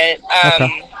playing a bit.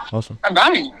 Okay, awesome.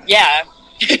 Yeah,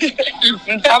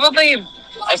 probably.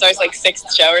 So it's like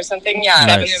 6th show or something. Yeah,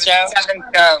 Nice. 7th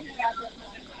show.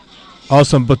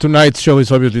 Awesome, but tonight's show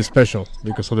is obviously special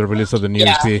because of the release of the new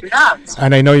EP. Yeah.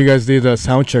 And I know you guys did a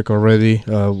sound check already,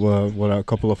 a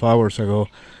couple of hours ago.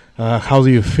 How do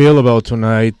you feel about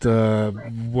tonight?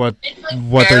 What?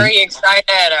 Very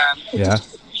excited. Yeah.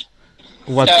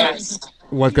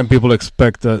 What can people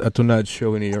expect at tonight's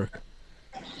show in New York?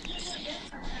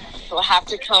 We'll have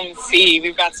to come see.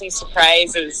 We've got some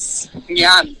surprises.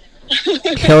 Yeah.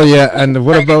 Hell yeah! And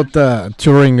what about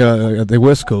touring at the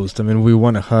West Coast? I mean, we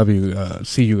want to have you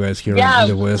see you guys here in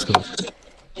the West Coast.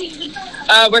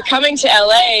 We're coming to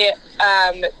LA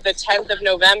the 10th of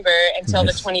November until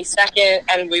the 22nd,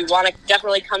 and we want to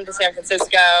definitely come to San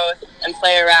Francisco and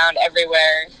play around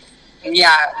everywhere.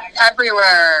 Yeah,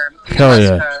 everywhere. Hell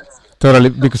yeah! Totally,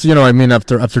 because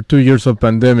after 2 years of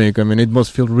pandemic, it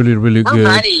must feel really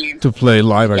good to play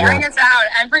live again. Bring us out.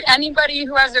 Anybody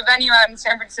who has a venue out in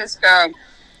San Francisco,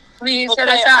 please hit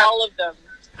us out. All of them.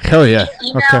 Hell yeah.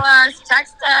 Email us,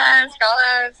 text us, call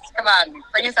us. Come on,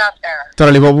 bring us out there.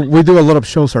 Totally. Well, we do a lot of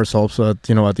shows ourselves at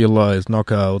Eli's,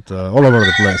 Knockout, all over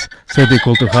the place. So it'd be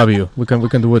cool to have you. We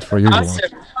can do it for you. Awesome.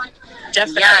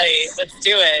 Definitely. Yes. Let's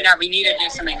do it. Yeah, we need to do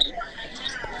something.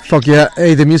 Fuck yeah.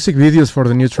 Hey, the music videos for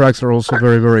the new tracks are also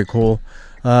very cool.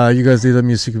 You guys did a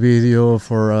music video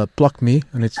for Pluck Me,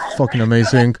 and it's fucking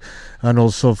amazing. And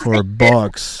also for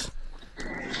Bugs.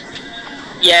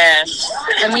 Yes.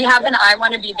 And we have an I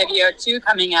Want to Be video too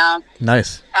coming out.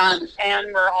 Nice. And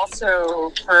we're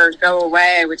also for Go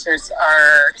Away, which is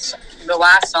the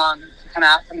last song to come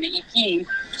out from the EP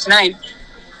tonight.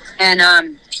 And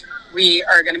we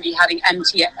are going to be having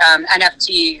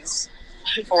NFTs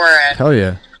for it. Hell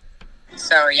yeah.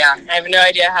 So yeah, I have no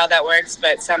idea how that works,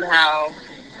 but somehow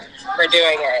we're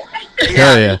doing it.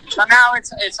 Hell yeah. Somehow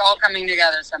it's all coming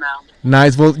together somehow.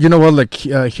 Nice. Well, you know what?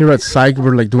 Here at Psyched,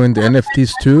 we're doing the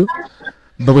NFTs too,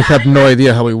 but we have no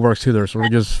idea how it works either. So we're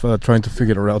just trying to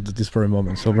figure it out at this very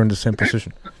moment. So we're in the same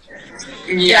position.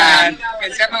 Yeah,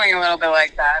 it's definitely a little bit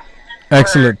like that.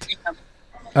 Excellent.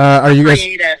 Are you guys?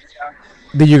 Creative,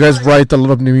 Did you guys write a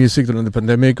lot of new music during the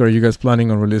pandemic, or are you guys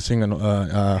planning on releasing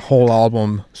a whole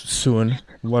album soon?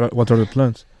 What are the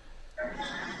plans?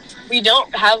 We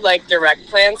don't have like direct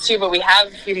plans to, but we have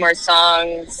a few more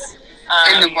songs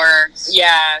In the works.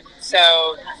 Yeah,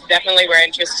 so definitely we're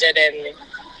interested in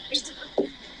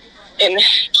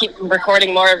keep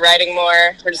recording more, writing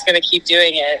more. We're just gonna keep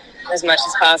doing it as much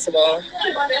as possible.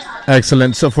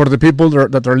 Excellent. So for the people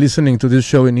that are listening to this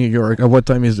show in New York, at what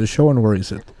time is the show and where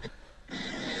is it?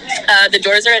 The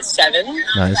doors are at 7.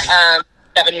 Nice.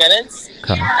 7 minutes.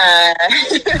 Okay.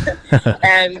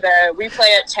 And we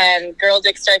play at 10. Girl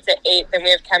Dick starts at 8. Then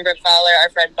we have Kembra Fowler, our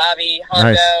friend Bobby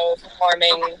Hondo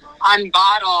performing on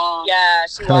bottle. Yeah,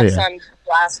 she Hell walks yeah. on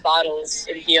glass bottles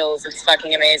in heels. It's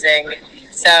fucking amazing.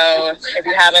 So if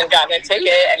you haven't gotten a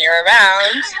ticket and you're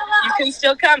around, you can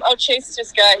still come. Oh, Chase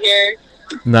just got here.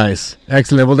 Nice.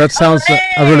 Excellent. Well, that sounds a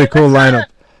really cool lineup.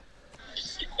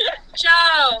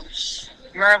 Ciao.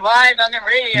 We're live on the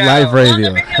radio. Live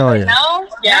radio. Hell yeah. No?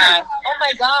 Yeah. Oh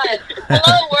my God.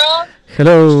 Hello, world.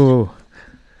 Hello.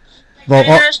 Well,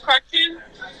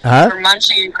 We're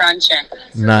munching and crunching.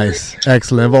 Nice.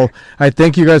 Excellent. Well, I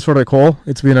thank you guys for the call.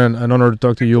 It's been an honor to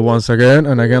talk to you once again.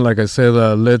 And again, like I said,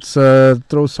 let's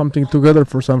throw something together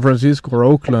for San Francisco or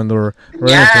Oakland or anything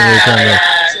we can.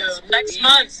 Next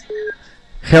month.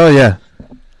 Hell yeah.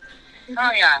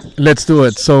 Oh, yeah. Let's do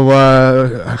it. So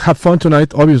have fun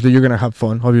tonight. Obviously, you're going to have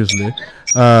fun, obviously.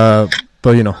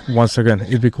 But, you know, once again,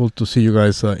 it'd be cool to see you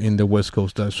guys in the West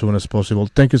Coast as soon as possible.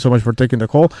 Thank you so much for taking the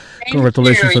call.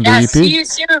 Congratulations on the EP. See you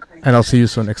soon. And I'll see you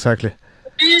soon. Exactly.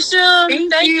 See you soon.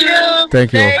 Thank you.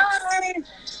 Thank you.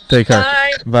 Thanks. Take care.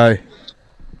 Bye. Bye.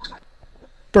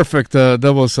 Perfect.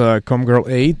 That was Come Girl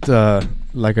 8.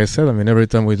 Like I said, I mean, every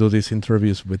time we do these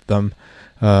interviews with them,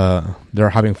 they're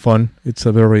having fun. It's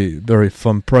a very, very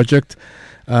fun project.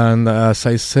 And as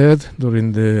I said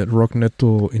during the Rock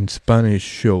Neto in Spanish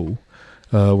show,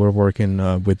 we're working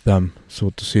with them, so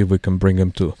to see if we can bring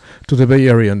them to the Bay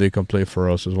Area and they can play for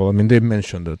us as well. I mean, they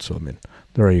mentioned it, so I mean,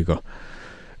 there you go.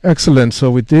 Excellent. So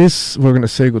with this, we're gonna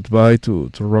say goodbye to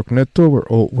Rock Neto.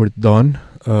 We're done.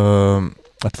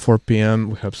 At 4 p.m.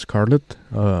 we have Scarlett,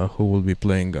 who will be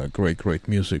playing great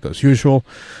music as usual.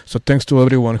 So thanks to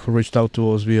everyone who reached out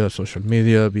to us via social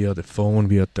media, via the phone,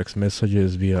 via text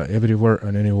messages, via everywhere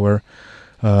and anywhere.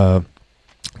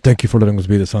 Thank you for letting us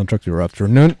be the soundtrack to your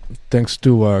afternoon. Thanks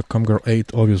to Come Girl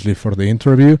 8, obviously, for the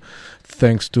interview.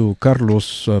 Thanks to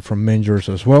Carlos from Mangers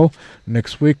as well.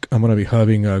 Next week, I'm going to be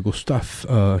having Gustav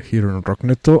here in Rock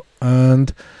Neto.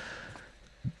 And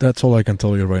that's all I can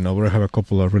tell you right now. We're going to have a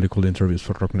couple of really cool interviews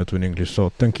for Rock Neto in English. So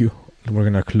thank you. We're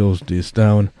going to close this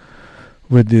down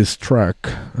with this track,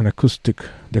 the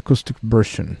acoustic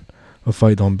version of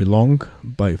I Don't Belong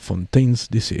by Fontaines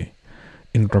DC.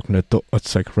 In Rock Neto at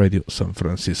Psyched Radio San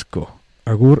Francisco.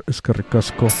 Agur,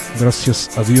 escarricasco, gracias,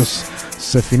 adiós,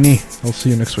 se finí. I'll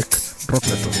see you next week. Rock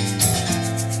Neto.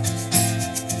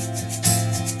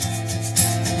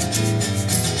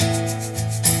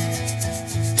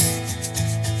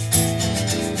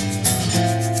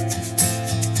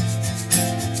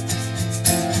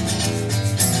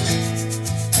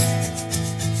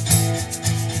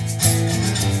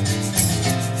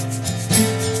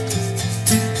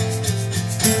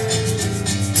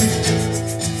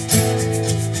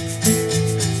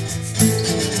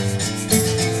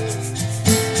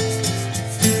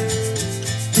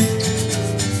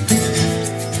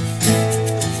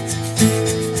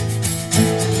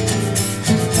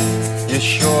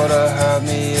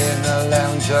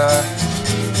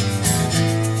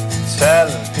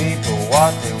 Telling people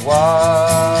what it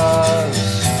was,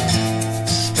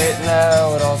 spitting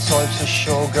out all types of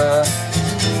sugar,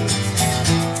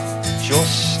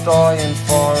 just dying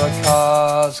for a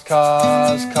cause.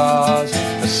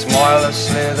 A smile that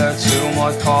slithered to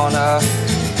my corner,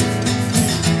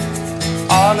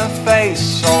 on a face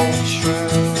so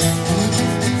true.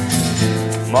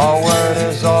 My word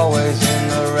is always in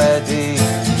the ready,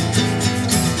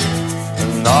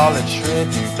 and all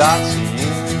attribute that to you.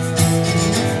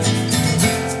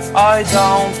 I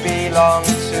don't belong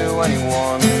to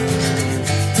anyone.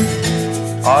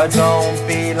 I don't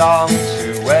belong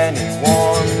to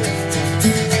anyone.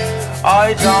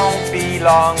 I don't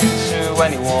belong to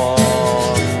anyone.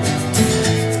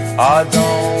 I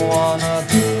don't wanna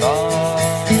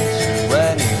belong to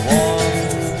anyone.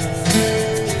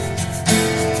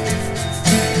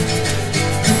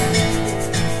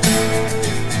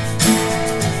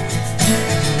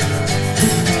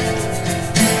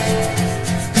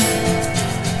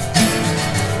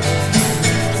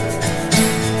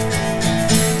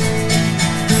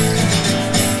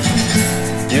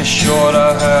 You should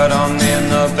have heard I'm in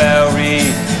the Bowery,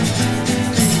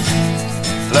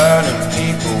 learning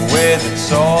people with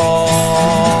its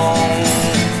own.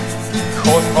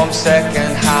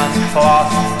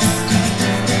 cloth.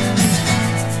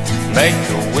 Make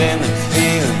the women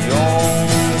feel young.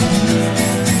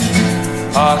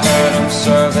 I heard him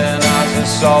serving as a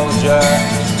soldier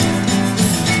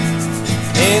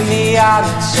in the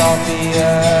islands of the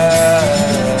earth.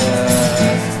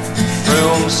 Threw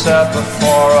himself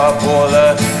before a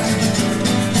bullet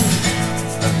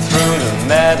and threw the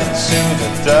med into the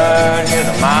dirt. Hear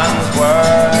the man's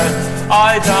word.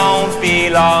 I don't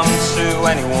belong to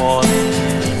anyone.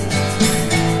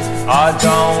 I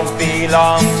don't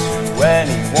belong to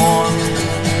anyone.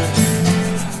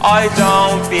 I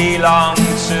don't belong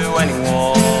to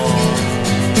anyone.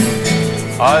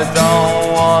 I don't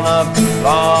wanna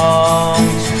belong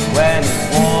to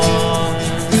anyone.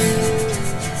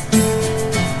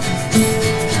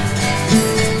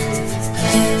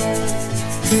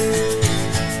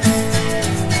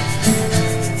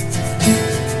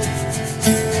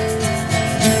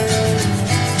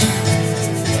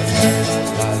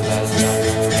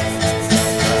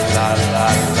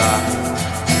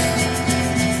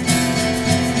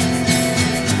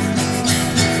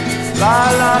 La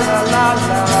la la la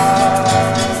la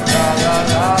la la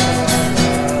la.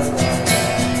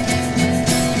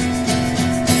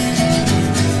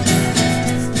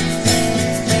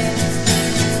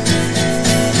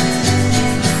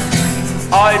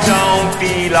 I don't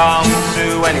belong to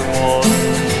anyone.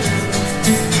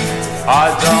 I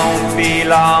don't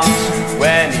belong to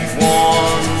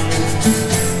anyone.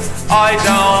 I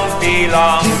don't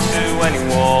belong to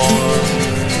anyone.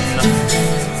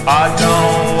 I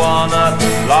don't wanna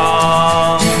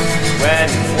belong to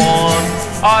anyone.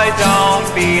 I don't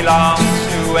belong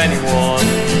to anyone.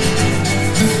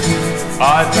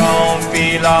 I don't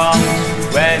belong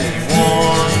to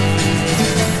anyone.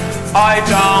 I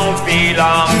don't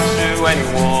belong to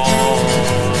anyone.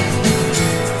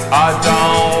 I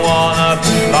don't wanna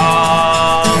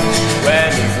belong to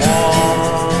anyone.